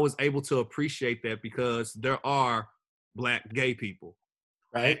I was able to appreciate that because there are Black gay people.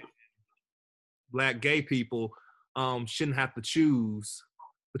 Right. Black gay people shouldn't have to choose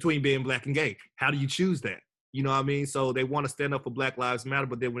between being Black and gay. How do you choose that? You know what I mean? So they want to stand up for Black Lives Matter,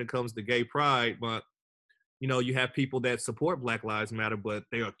 but then when it comes to gay pride, but you have people that support Black Lives Matter, but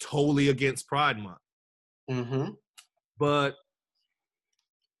they are totally against Pride Month. Mm-hmm. But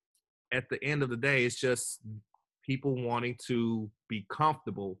at the end of the day, it's just people wanting to be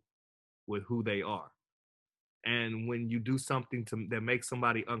comfortable with who they are. And when you do something that makes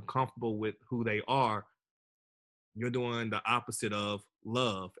somebody uncomfortable with who they are, you're doing the opposite of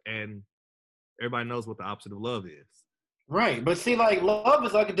love. And everybody knows what the opposite of love is. Right. But see, like, love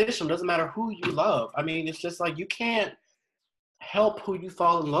is unconditional. It doesn't matter who you love. I mean, it's just like you can't help who you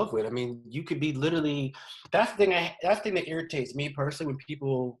fall in love with. I mean, you could be literally – that's the thing that irritates me personally when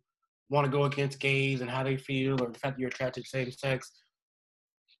people want to go against gays and how they feel or the fact that you're attracted to same sex.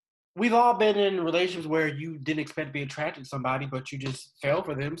 We've all been in relationships where you didn't expect to be attracted to somebody, but you just fell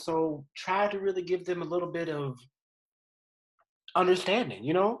for them. So try to really give them a little bit of understanding,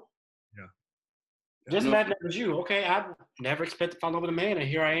 Yeah. Just imagine that was you. Okay, I never expected to fall in love with a man, and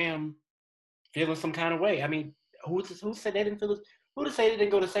here I am feeling some kind of way. I mean, who said they didn't feel this? Who to say they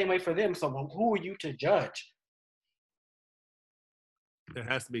didn't go the same way for them? So who are you to judge? There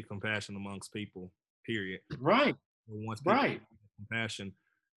has to be compassion amongst people, period. Right. And once people have compassion,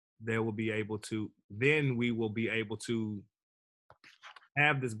 we will be able to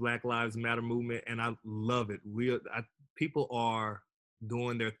have this Black Lives Matter movement, and I love it. People are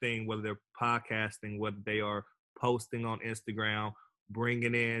doing their thing, whether they're podcasting, whether they are posting on Instagram,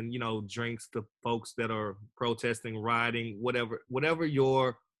 bringing in, drinks to folks that are protesting, rioting, whatever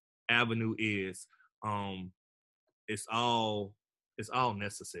your avenue is. It's all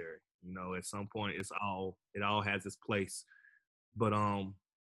necessary. At some point, it all has its place. But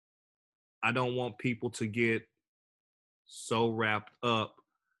I don't want people to get so wrapped up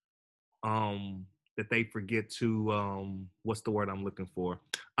that they forget to what's the word I'm looking for?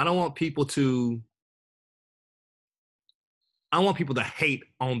 I don't want people to hate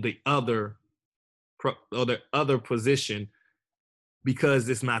on the other other position because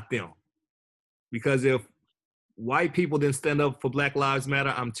it's not them. Because if white people didn't stand up for Black Lives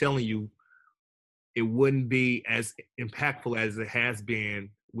Matter, I'm telling you, it wouldn't be as impactful as it has been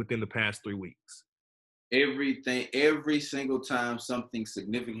within the past 3 weeks. Every single time something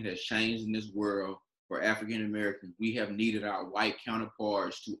significant has changed in this world for African Americans, we have needed our white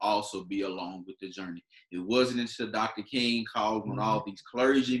counterparts to also be along with the journey. It wasn't until Dr. King called on all these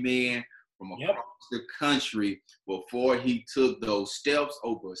clergymen from across the country before he took those steps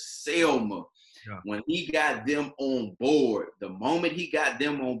over Selma. Yeah. When he got them on board, the moment he got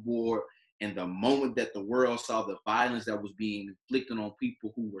them on board, and the moment that the world saw the violence that was being inflicted on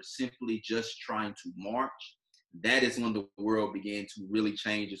people who were simply just trying to march, that is when the world began to really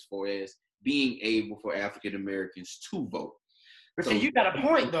change as far as being able for African Americans to vote. But see, you got a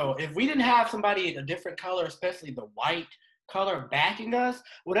point though. If we didn't have somebody in a different color, especially the white color backing us,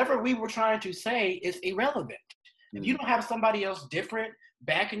 whatever we were trying to say is irrelevant. If you don't have somebody else different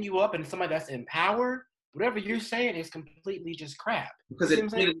backing you up and somebody that's empowered, whatever you're saying is completely just crap. Because at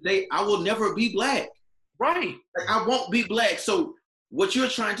the end of the day, I will never be Black. Right. Like, I won't be Black. So what you're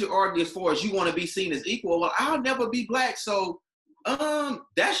trying to argue as far as you want to be seen as equal, well, I'll never be Black. So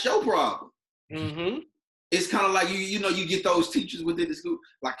that's your problem. Mm-hmm. It's kind of like, you know, you get those teachers within the school,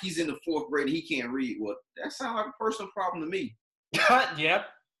 like he's in the 4th grade, he can't read. Well, that sounds like a personal problem to me. Yep.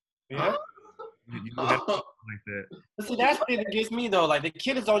 Like that. But see, that's what gets me though. Like, the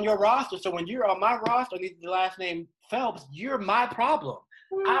kid is on your roster, so when you're on my roster, and the last name Phelps, you're my problem.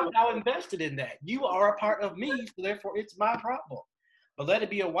 I'm now invested in that. You are a part of me, so therefore it's my problem. But let it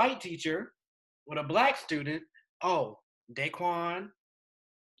be a white teacher with a Black student. Oh, Daquan,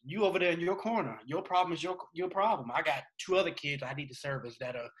 you over there in your corner. Your problem is your problem. I got 2 other kids I need to service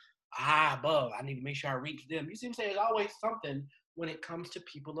that are high above. I need to make sure I reach them. You see what I'm saying? There's always something when it comes to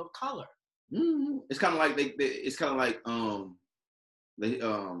people of color. Mm-hmm. It's kind of like they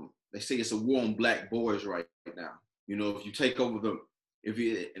say it's a war on Black boys right now. You know, if you take over if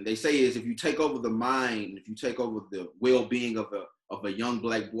you take over the mind, if you take over the well-being of a young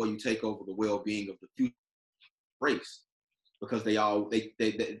Black boy, you take over the well-being of the future race, because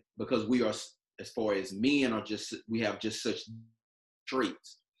because we are, as far as men, we have just such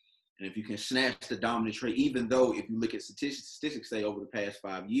traits. And if you can snatch the dominant trait, even though if you look at statistics say over the past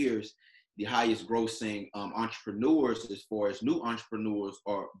 5 years, the highest grossing entrepreneurs as far as new entrepreneurs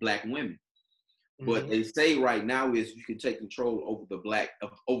are Black women. Mm-hmm. What they say right now is you can take control over the Black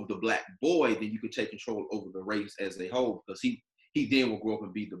boy, then you can take control over the race as a whole, because he then will grow up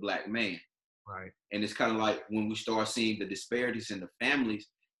and be the Black man. Right. And it's kind of like when we start seeing the disparities in the families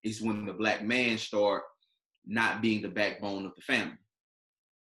is when the Black man start not being the backbone of the family.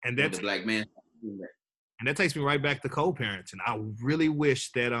 And that's the Black man. And that takes me right back to co-parenting. I really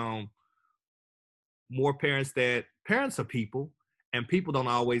wish that more parents are people, and people don't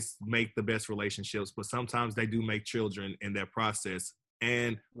always make the best relationships, but sometimes they do make children in that process.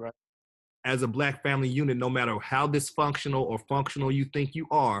 And right. As a Black family unit, no matter how dysfunctional or functional you think you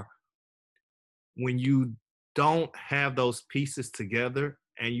are, when you don't have those pieces together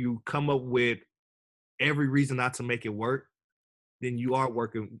and you come up with every reason not to make it work, then you are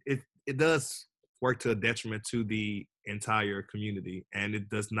working. It does work to a detriment to the entire community, and it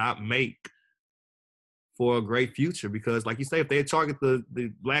does not make for a great future, because like you say, if they target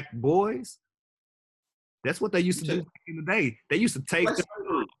the Black boys, that's what they used to do back in the day. They used to take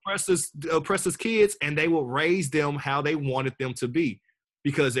the oppressors' kids and they would raise them how they wanted them to be.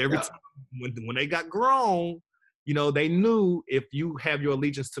 Because every time when they got grown, you know, they knew if you have your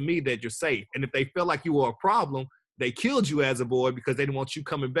allegiance to me that you're safe. And if they felt like you were a problem, they killed you as a boy because they didn't want you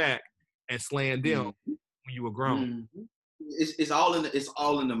coming back and slaying them when you were grown. Mm-hmm. It's all in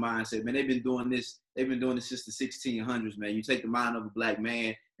the mindset, man. They've been doing this since the 1600s, man. You take the mind of a Black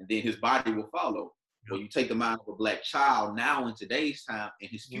man and then his body will follow. Or you take the mind of a Black child now in today's time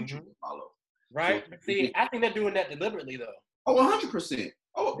and his future will follow. Right. So, see, I think they're doing that deliberately though. Oh, 100%.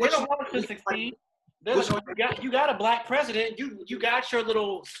 Oh, they don't want us to succeed. You got a Black president. You got your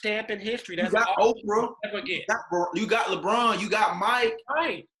little stamp in history. That's you got Oprah. You got LeBron. You got Mike.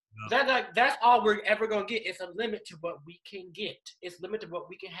 Right. That's all we're ever gonna get. It's a limit to what we can get. It's limited to what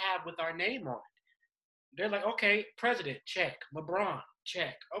we can have with our name on it. They're like, okay, president, check. LeBron,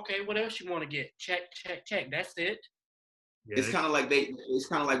 check. Okay, what else you want to get? Check, check, check. That's it. Yeah, it's kind of like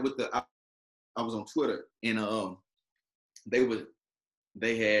with I was on Twitter and they've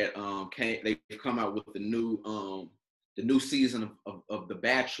come out with the new season of The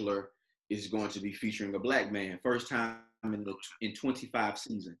Bachelor is going to be featuring a Black man, first time in 25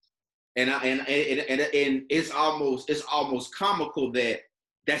 seasons, and it's almost comical that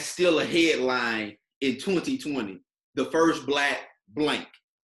that's still a headline in 2020, the first black blank.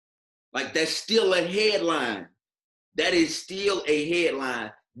 Like, that's still a headline. That is still a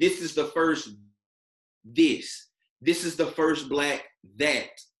headline. This is the first this. This is the first black that.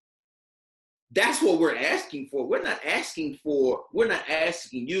 That's what we're asking for. We're not asking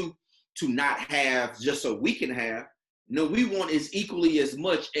you to not have just so we can have. No, we want as equally as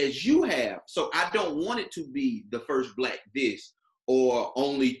much as you have. So I don't want it to be the first black this or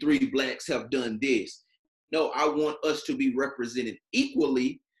only 3 blacks have done this. No, I want us to be represented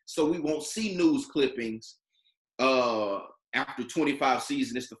equally so we won't see news clippings after 25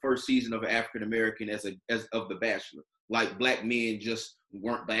 seasons. It's the first season of an African American as of The Bachelor. Like, black men just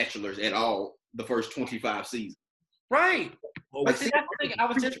weren't bachelors at all the first 25 seasons. Right. But see, that's the thing. I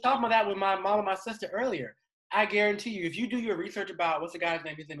was just talking about that with my mom and my sister earlier. I guarantee you, if you do your research about what's the guy's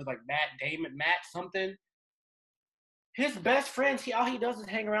name? His name is like Matt something. His best friends, all he does is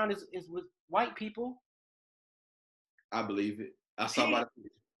hang around is with white people. I believe it. I saw about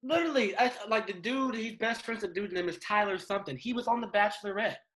it. Literally, like the dude, he's best friends. The dude's name is Tyler something. He was on The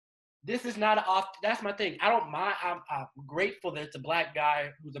Bachelorette. This is not that's my thing. I don't mind. I'm grateful that it's a black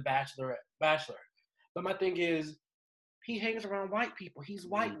guy who's a bachelor. But my thing is, he hangs around white people. He's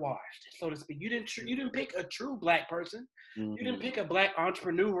whitewashed, so to speak. You didn't pick a true black person. Mm-hmm. You didn't pick a black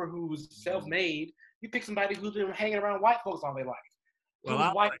entrepreneur who's self-made. You picked somebody who's been hanging around white folks all their life. Who's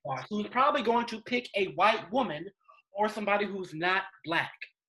whitewashed. Who's probably going to pick a white woman or somebody who's not black.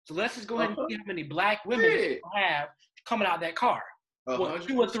 So let's just go ahead and see how many black women you have coming out of that car. What,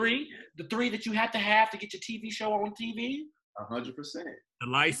 2 or 3? The 3 that you have to get your TV show on TV? 100%. The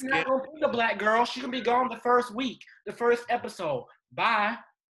light skin. You're not going to pick a black girl. She's going to be gone the first week, the first episode. Bye.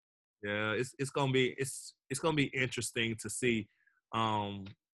 Yeah, it's gonna be interesting to see how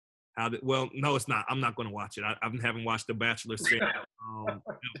no, it's not. I'm not gonna watch it. I haven't watched The Bachelor since,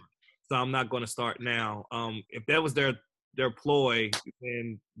 so I'm not gonna start now. If that was their ploy,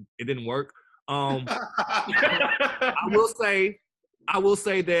 then it didn't work. I will say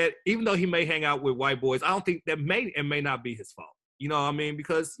that even though he may hang out with white boys, I don't think that may not be his fault. You know what I mean?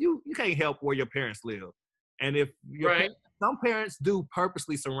 Because you can't help where your parents live. And if some parents do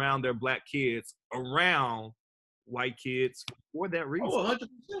purposely surround their black kids around white kids for that reason. Oh,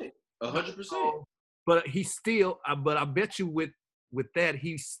 100%. But he still, but I bet you with that,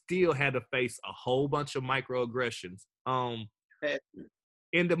 he still had to face a whole bunch of microaggressions.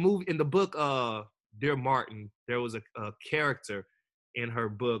 In the book, Dear Martin, there was a character in her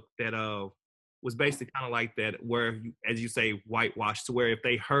book that was basically kind of like that, where, as you say, whitewashed, to where if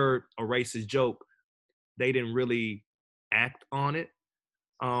they heard a racist joke, they didn't really act on it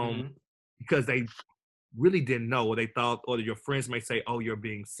because they really didn't know, or they thought, or your friends may say, oh, you're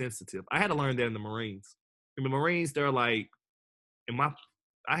being sensitive. I had to learn that in the Marines. In the Marines, they're like,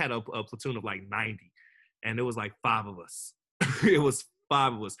 I had a platoon of like 90, and it was like 5 of us. It was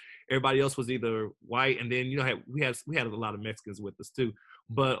 5 of us. Everybody else was either white, and then we had a lot of Mexicans with us too,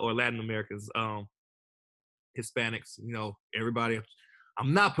 or Latin Americans, Hispanics. Everybody.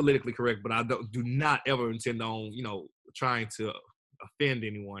 I'm not politically correct, but I do not ever intend on trying to offend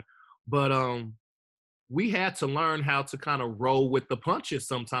anyone. But we had to learn how to kind of roll with the punches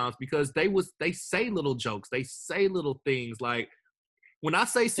sometimes, because they say little jokes, they say little things like, when I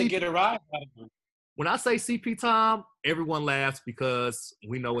say when I say CP time, everyone laughs because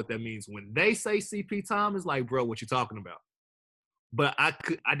we know what that means. When they say CP time, it's like, bro, what you talking about? But I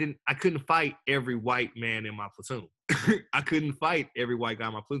couldn't fight every white man in my platoon. I couldn't fight every white guy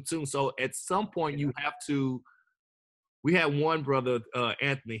in my platoon. So at some point you have to. We had one brother,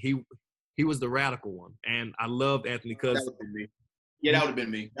 Anthony. He was the radical one, and I loved Anthony because that would have been me. Yeah, that would have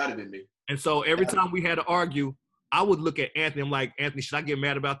been me. That would have been me. And so every time we had to argue, I would look at Anthony. I'm like, Anthony, should I get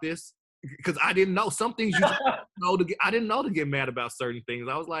mad about this? Because I didn't know some things. I didn't know to get mad about certain things.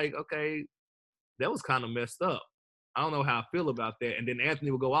 I was like, okay, that was kind of messed up. I don't know how I feel about that. And then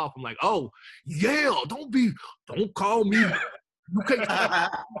Anthony would go off. I'm like, oh yeah, don't call me. You can't,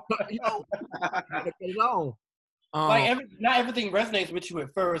 not everything resonates with you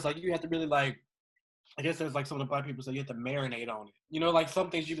at first. Like, you have to really I guess there's like some of the black people say you have to marinate on it. Like some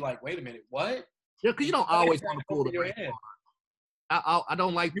things you be like, wait a minute, what? Yeah, because you don't always want to pull the brake on. I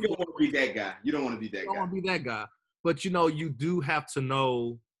don't like. You don't want to be that guy. You don't want to be that guy. You don't want to be that guy. But you do have to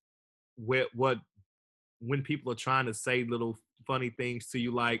know when people are trying to say little funny things to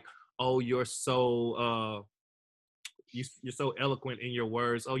you, like, oh, you're so you're so eloquent in your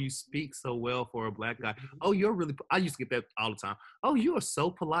words. Oh, you speak so well for a black guy. Oh, you're really. I used to get that all the time. Oh, you are so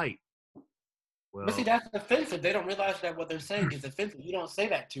polite. Well, but see, that's offensive. They don't realize that what they're saying is offensive. You don't say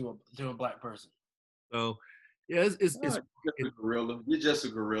that to a black person. So, yeah, it's just a gorilla. You're just a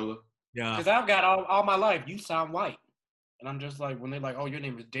gorilla. Yeah. Because I've got all my life, you sound white. And I'm just like, when they're like, oh, your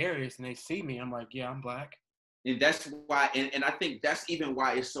name is Darius, and they see me, I'm like, yeah, I'm black. And that's why, and I think that's even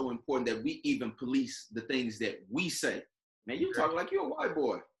why it's so important that we even police the things that we say. Man, you talk like you're a white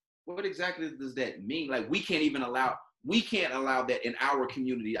boy. What exactly does that mean? Like we can't allow that in our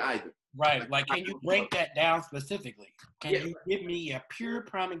community either. Right. Like, can you break that down specifically? Can you give me a pure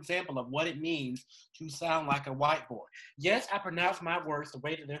prime example of what it means to sound like a white boy? Yes, I pronounce my words the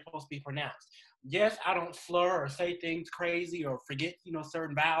way that they're supposed to be pronounced. Yes, I don't slur or say things crazy or forget,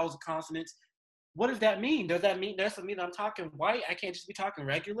 certain vowels or consonants. What does that mean? Does that mean I'm talking white? I can't just be talking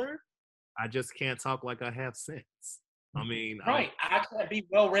regular? I just can't talk like I have sense. I mean, right. I can't be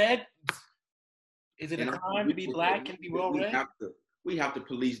well read. Is it a crime to be black and be well read? We have to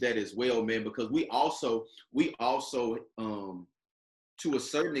police that as well, man, because we also to a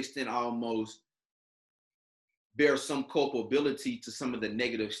certain extent almost bear some culpability to some of the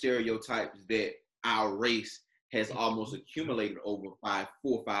negative stereotypes that our race has almost accumulated over 400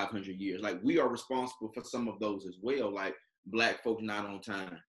 or 500 years. Like we are responsible for some of those as well, like black folks not on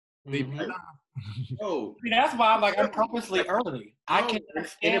time. Mm-hmm. Like, oh, that's why I'm purposely early. I can't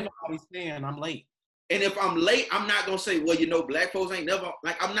stand nobody saying I'm late. And if I'm late, I'm not gonna say, well, black folks ain't never,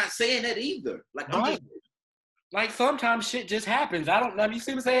 like, I'm not saying that either. Like, I'm just, like, sometimes shit just happens. You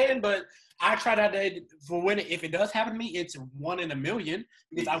see what I'm saying? But I try not to, if it does happen to me, it's 1 in a million,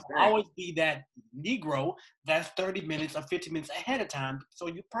 because I will always be that Negro that's 30 minutes or 50 minutes ahead of time. So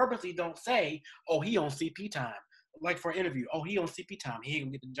you purposely don't say, oh, he on CP time. Like for an interview, oh, he on CP time. He ain't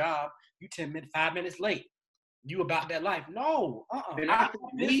gonna get the job. You 5 minutes late. You about that life? No. And I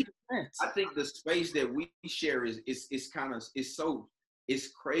think the space that we share is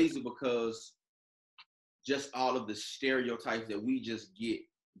crazy because just all of the stereotypes that we just get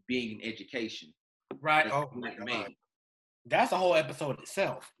being in education. Right. Oh my God. That's a whole episode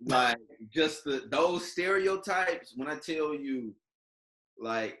itself. Like just those stereotypes. When I tell you,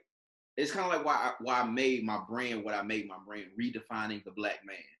 like, it's kind of like why I made my brand what I made my brand, redefining the black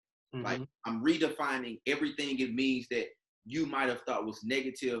man. Mm-hmm. Like I'm redefining everything it means that you might have thought was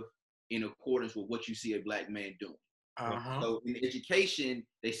negative in accordance with what you see a black man doing. Uh-huh. So in education,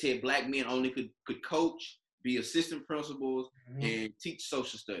 they said black men only could coach, be assistant principals, and teach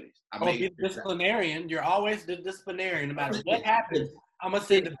social studies. Be disciplinarian. You're always the disciplinarian. No matter what happens, I'm going to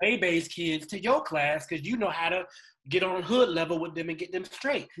send the Bay's kids to your class because you know how to get on hood level with them and get them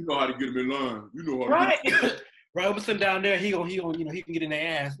straight. You know how to get them in line. You know how to right. Right, I'm sitting down there. He can get in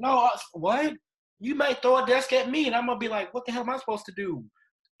their ass. No, what? You might throw a desk at me, and I'm gonna be like, "What the hell am I supposed to do?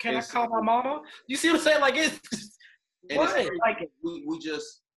 Can I call my mama?" You see what I'm saying? Like it's what? Like we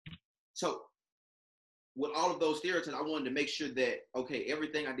just so with all of those stereotypes, I wanted to make sure that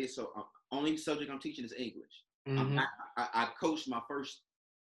everything I did. So only subject I'm teaching is English. Mm-hmm. I coached my first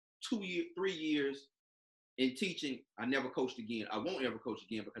 3 years. In teaching, I never coached again. I won't ever coach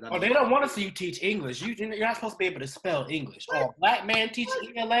again because they don't want to see you teach English. You're not supposed to be able to spell English. Oh, a black man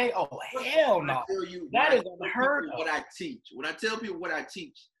teaching ELA? Oh, hell no. That is unheard of. What I teach. When I tell people what I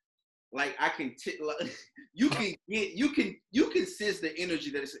teach, like I can, you can sense the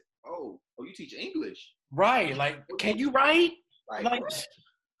energy that is. Oh, you teach English, right? Like, can you write? Like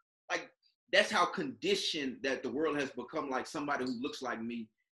that's how conditioned that the world has become. Like somebody who looks like me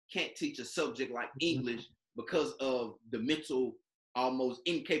can't teach a subject like English. Because of the mental almost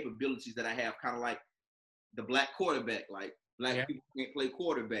incapabilities that I have, kind of like the black quarterback, like black people can't play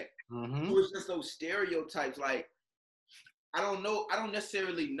quarterback. Mm-hmm. So it's just those stereotypes. Like I don't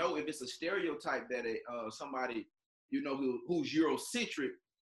necessarily know if it's a stereotype that somebody who's Eurocentric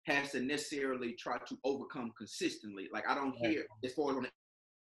has to necessarily try to overcome consistently. Like I don't hear as far as on the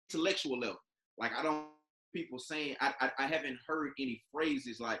intellectual level. Like I don't people saying I haven't heard any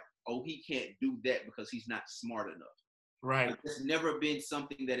phrases like, oh, he can't do that because he's not smart enough. Right. Like, there's never been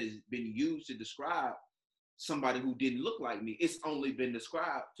something that has been used to describe somebody who didn't look like me. It's only been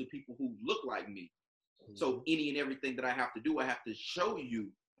described to people who look like me. Mm-hmm. So any and everything that I have to do, I have to show you.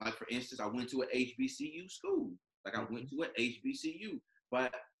 Like, for instance, I went to an HBCU school. Like, I went to an HBCU.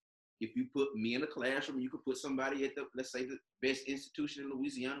 But if you put me in a classroom, you could put somebody at let's say the best institution in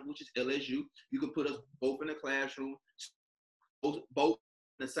Louisiana, which is LSU. You could put us both in a classroom, both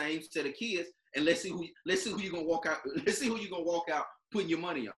the same set of kids, and let's see who you're gonna walk out. Let's see who you're gonna walk out putting your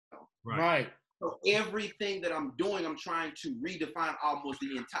money on. Right. So everything that I'm doing, I'm trying to redefine almost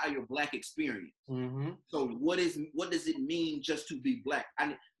the entire black experience. Mm-hmm. So what does it mean just to be black?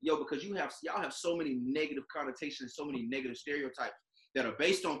 Because y'all have so many negative connotations, so many negative stereotypes that are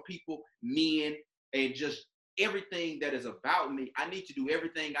based on people, men, and just everything that is about me. I need to do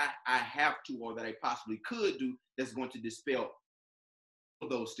everything I have to or that I possibly could do that's going to dispel of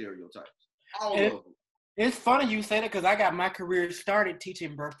those stereotypes. All And of them. it's funny you say that because I got my career started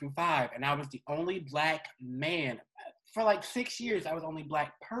teaching birth through 5, and I was the only black man. For like 6 years, I was the only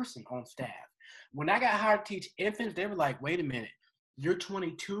black person on staff. When I got hired to teach infants, they were like, wait a minute, you're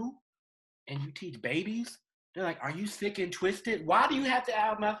 22 and you teach babies? They're like, are you sick and twisted? Why do you have to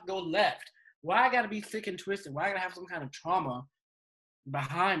have mouth go left? Why I gotta be sick and twisted? Why I gotta have some kind of trauma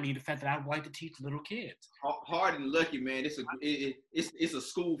behind me, the fact that I like to teach little kids? Hard and Lucky, man. It's a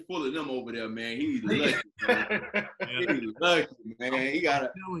school full of them over there, man. He's lucky, man. He's lucky, man. They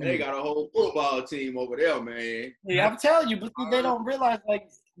got a whole football team over there, man. Yeah, I'm telling you, but they don't realize, like,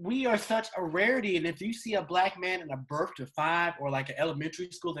 we are such a rarity. And if you see a black man in a birth to 5 or like an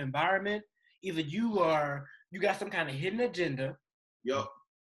elementary school environment, either you got some kind of hidden agenda. Yup.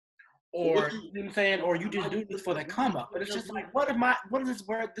 Or you know what I'm saying, or you just do this for the come up. But it's just like, what is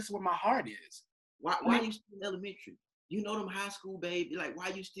this where my heart is? Why you still in elementary? You know them high school, baby. Like, why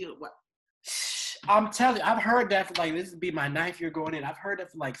you still what? I'm telling you, I've heard that for like, this would be my 9th year going in. I've heard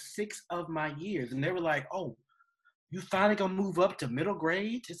that for like 6 of my years. And they were like, oh, you finally gonna move up to middle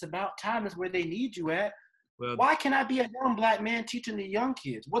grades? It's about time. It's where they need you at. Well, why can't I be a young black man teaching the young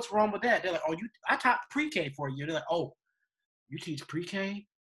kids? What's wrong with that? They're like, oh, I taught pre-K for you. They're like, oh, you teach pre-K?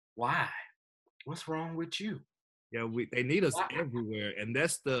 Why? What's wrong with you? Yeah, they need us everywhere, and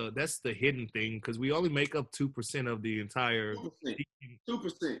that's the hidden thing, because we only make up 2% of the entire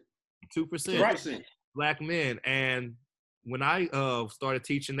 2% black men. And when I started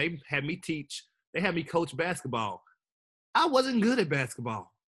teaching, they had me coach basketball. I wasn't good at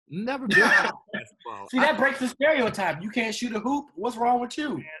basketball. Never good at basketball. See, that breaks the stereotype. You can't shoot a hoop. What's wrong with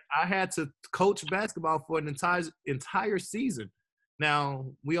you? I had to coach basketball for an entire season. Now,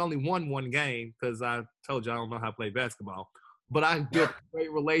 we only won one game because I told you I don't know how to play basketball. But I built a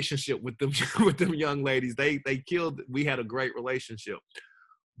great relationship with them with them young ladies. They killed. We had a great relationship.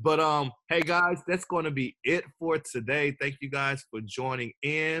 But hey guys, that's going to be it for today. Thank you guys for joining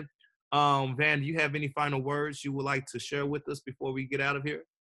in. Van, do you have any final words you would like to share with us before we get out of here?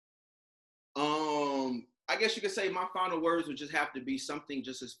 I guess you could say my final words would just have to be something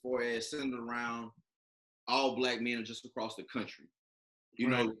just as far as centered around all black men just across the country. You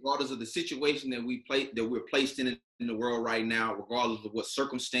know, regardless of the situation that we're placed in the world right now, regardless of what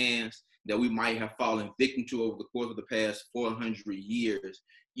circumstance that we might have fallen victim to over the course of the past 400 years,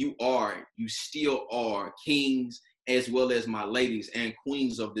 you still are kings, as well as my ladies and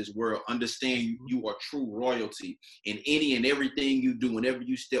queens of this world. Understand you are true royalty in any and everything you do. Whenever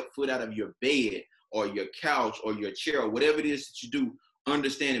you step foot out of your bed or your couch or your chair or whatever it is that you do,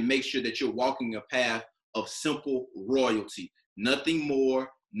 understand and make sure that you're walking a path of simple royalty. Nothing more,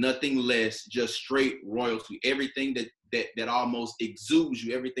 nothing less, just straight royalty. Everything that almost exudes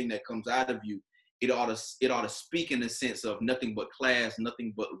you, everything that comes out of you, it ought to speak in the sense of nothing but class,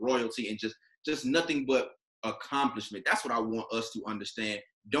 nothing but royalty, and just nothing but accomplishment. That's what I want us to understand.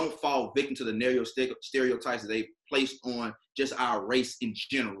 Don't fall victim to the stereotypes that they placed on just our race in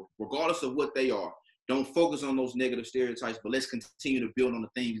general, regardless of what they are. Don't focus on those negative stereotypes, but let's continue to build on the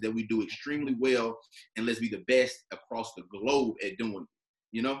things that we do extremely well, and let's be the best across the globe at doing it,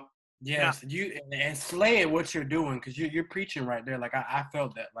 you know? Yes, and slay at what you're doing, because you're preaching right there. Like, I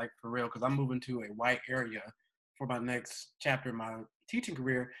felt that, like, for real, because I'm moving to a white area for my next chapter in my teaching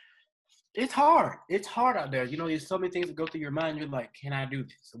career. It's hard. It's hard out there. You know, there's so many things that go through your mind. You're like, can I do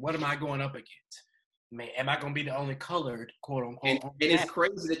this? What am I going up against? Man, am I going to be the only colored, quote unquote? And it's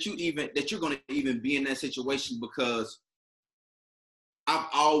crazy that you're going to even be in that situation, because I've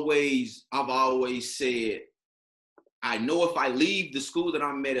always said, I know if I leave the school that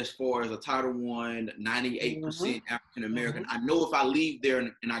I'm at as far as a Title I, 98% African American, I know if I leave there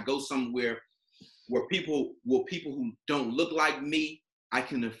and I go somewhere where people who don't look like me, I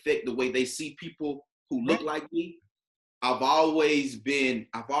can affect the way they see people who look like me. I've always been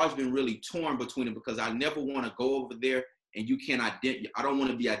really torn between it, because I never want to go over there and I don't want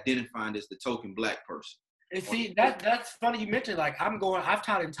to be identified as the token black person. And see, that's funny you mentioned. Like, I've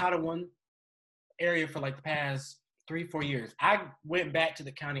taught in Title I area for like the past 3-4 years. I went back to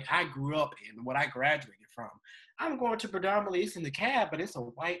the county I grew up in, what I graduated from. I'm going to predominantly, it's in the cab, but it's a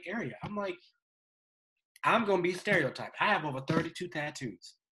white area. I'm like, I'm going to be stereotyped. I have over 32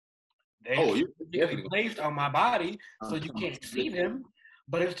 tattoos. They're placed on my body, so you can't see them.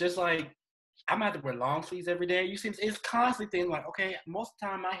 But it's just like, I'm going to have to wear long sleeves every day. You see, it's constantly things like, okay, most of the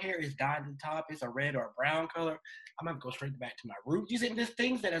time my hair is dyed at the top. It's a red or a brown color. I'm going to go straight back to my roots. You see, there's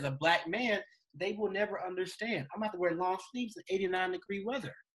things that as a black man, they will never understand. I'm going to have to wear long sleeves in 89-degree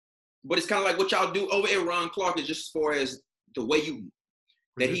weather. But it's kind of like what y'all do over at Ron Clark, is just as far as the way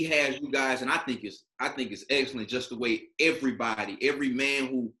that he has you guys, and I think it's excellent. Just the way every man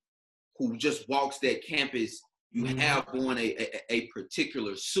who just walks that campus, you have on a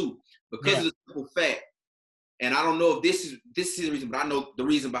particular suit because of the simple fact. And I don't know if this is the reason, but I know the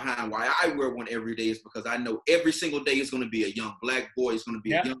reason behind why I wear one every day is because I know every single day is going to be a young black boy, it's going to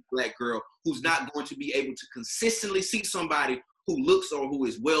be a young black girl who's not going to be able to consistently see somebody who looks or who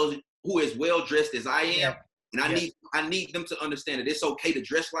is well dressed as I am. And I need them to understand that it's okay to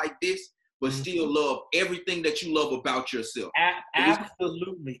dress like this, but still love everything that you love about yourself.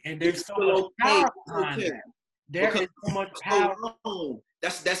 Absolutely. And there's so much power behind that. There is so much power.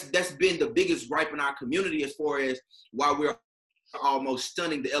 That's been the biggest gripe in our community as far as why we're almost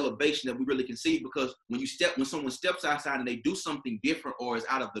stunning the elevation that we really can see, because when someone steps outside and they do something different or is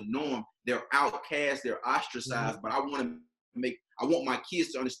out of the norm, they're outcast, they're ostracized. But I want my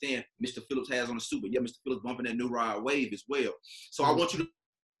kids to understand Mr. Phillips has on a suit, but Mr. Phillips bumping that new ride wave as well. So I want you to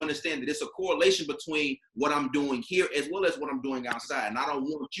understand that it's a correlation between what I'm doing here as well as what I'm doing outside. And I don't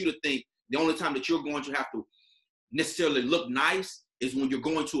want you to think the only time that you're going to have to necessarily look nice is when you're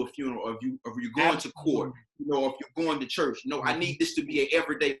going to a funeral or if you're going to court, or if you're going to church. No, I need this to be an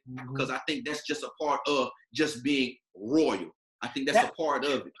everyday, because I think that's just a part of just being royal. I think that's a part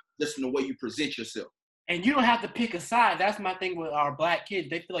of it, just in the way you present yourself. And you don't have to pick a side. That's my thing with our black kids.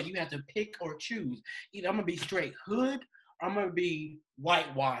 They feel like you have to pick or choose. Either I'm going to be straight hood, or I'm going to be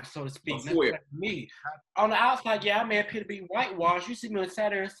whitewashed, so to speak. That's like me. On the outside, I may appear to be whitewashed. You see me on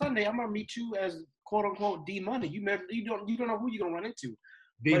Saturday or Sunday, I'm going to meet you as quote unquote D-Money. You don't know who you're going to run into.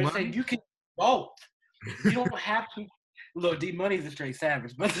 D-Money? But it's you can both. You don't have to. Look, D-Money is a straight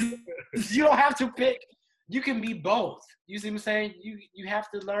savage, but you don't have to pick. You can be both. You see what I'm saying? You have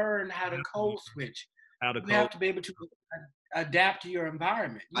to learn how to code switch. You have to be able to adapt to your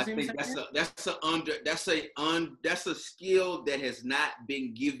environment. You I think that's a skill that has not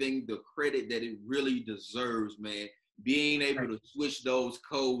been given the credit that it really deserves, man. Being able to switch those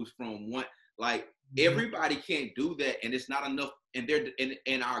codes from one, like everybody can't do that, and it's not enough. And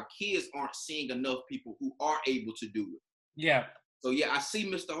and our kids aren't seeing enough people who are able to do it. Yeah. So I see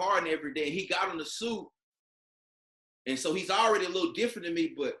Mr. Harden every day. He got on the suit, and so he's already a little different than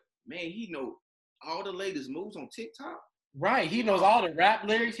me. But man, he know all the latest moves on TikTok. Right. He knows all the rap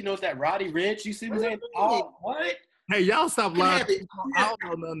lyrics. He knows that Roddy Ricch. You see what I'm saying? Oh, what? Hey, y'all stop lying. I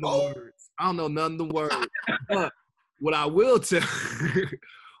don't know none of the words. I don't know none of the words. But what I will tell,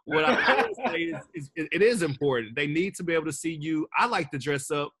 what I will say is it is important. They need to be able to see you. I like to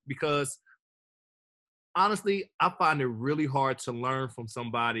dress up because, honestly, I find it really hard to learn from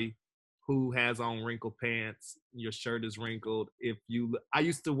somebody who has on wrinkled pants. Your shirt is wrinkled. I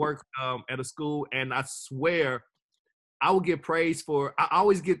used to work at a school, and I swear I would get praised for.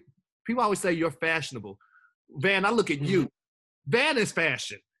 People always say you're fashionable. Van, I look at you. Van is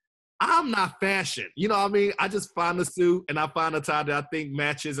fashion. I'm not fashion. You know what I mean? I just find a suit and I find a tie that I think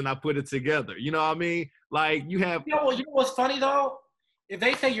matches and I put it together. You know what I mean? Like you have. You know what's funny though? If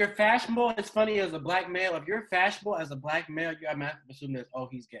they say you're fashionable, it's funny as a black male. If you're fashionable as a black male, I'm assuming that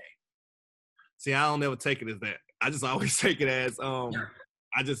he's gay. See, I don't ever take it as that. I just always take it as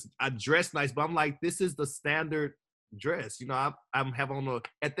I dress nice, but I'm like, this is the standard dress. You know, I have on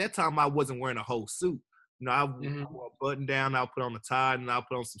at that time I wasn't wearing a whole suit. You know, I wore a button down, I'll put on a tie, and I'll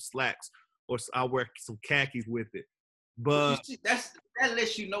put on some slacks, or I'll wear some khakis with it. But that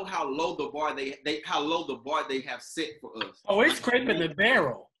lets you know how low the bar they have set for us. Oh, it's scraping the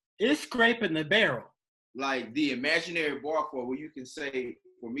barrel. It's scraping the barrel. Like the imaginary bar for where you can say,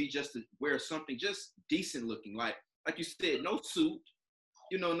 for me, just to wear something just decent looking, like you said, no suit,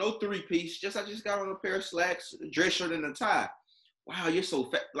 no three-piece. I just got on a pair of slacks, a dress shirt, and a tie. Wow, you're so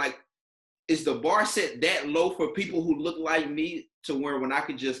fat. Like, is the bar set that low for people who look like me to where when I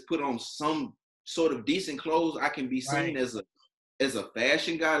could just put on some sort of decent clothes, I can be seen as a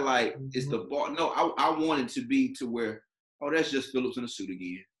fashion guy? Like, is the bar? No, I want it to be to where, that's just Phillips in a suit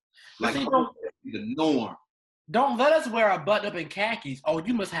again. Like, the norm. Don't let us wear a button-up in khakis. Oh,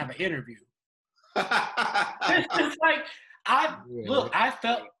 you must have an interview. It's like, I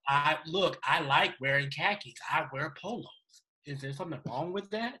like wearing khakis. I wear polos. Is there something wrong with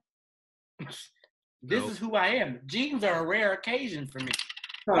that? This is who I am. Jeans are a rare occasion for me.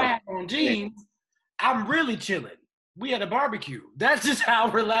 If I have on jeans, I'm really chilling. We at a barbecue. That's just how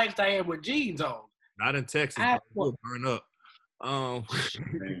relaxed I am with jeans on. Not in Texas. We'll burn up. I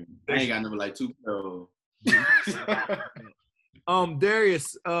ain't got number like 2 pills.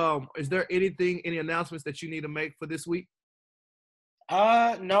 Darius, is there any announcements that you need to make for this week?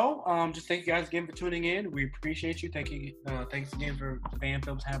 No. Just thank you guys again for tuning in. We appreciate you. Thank you. Thanks again for Fan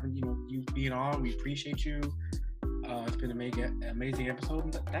Phillips having you being on. We appreciate you. It's been an amazing episode.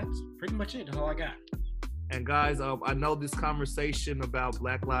 And that's pretty much it. That's all I got. And guys, I know this conversation about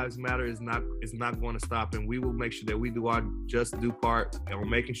Black Lives Matter is not going to stop, and we will make sure that we do our just due part, and we're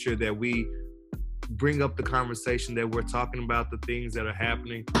making sure that we bring up the conversation, that we're talking about the things that are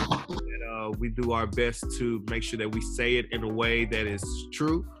happening, and we do our best to make sure that we say it in a way that is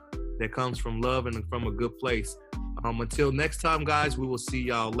true, that comes from love and from a good place. Until next time, guys, we will see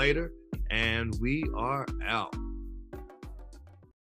y'all later, and we are out.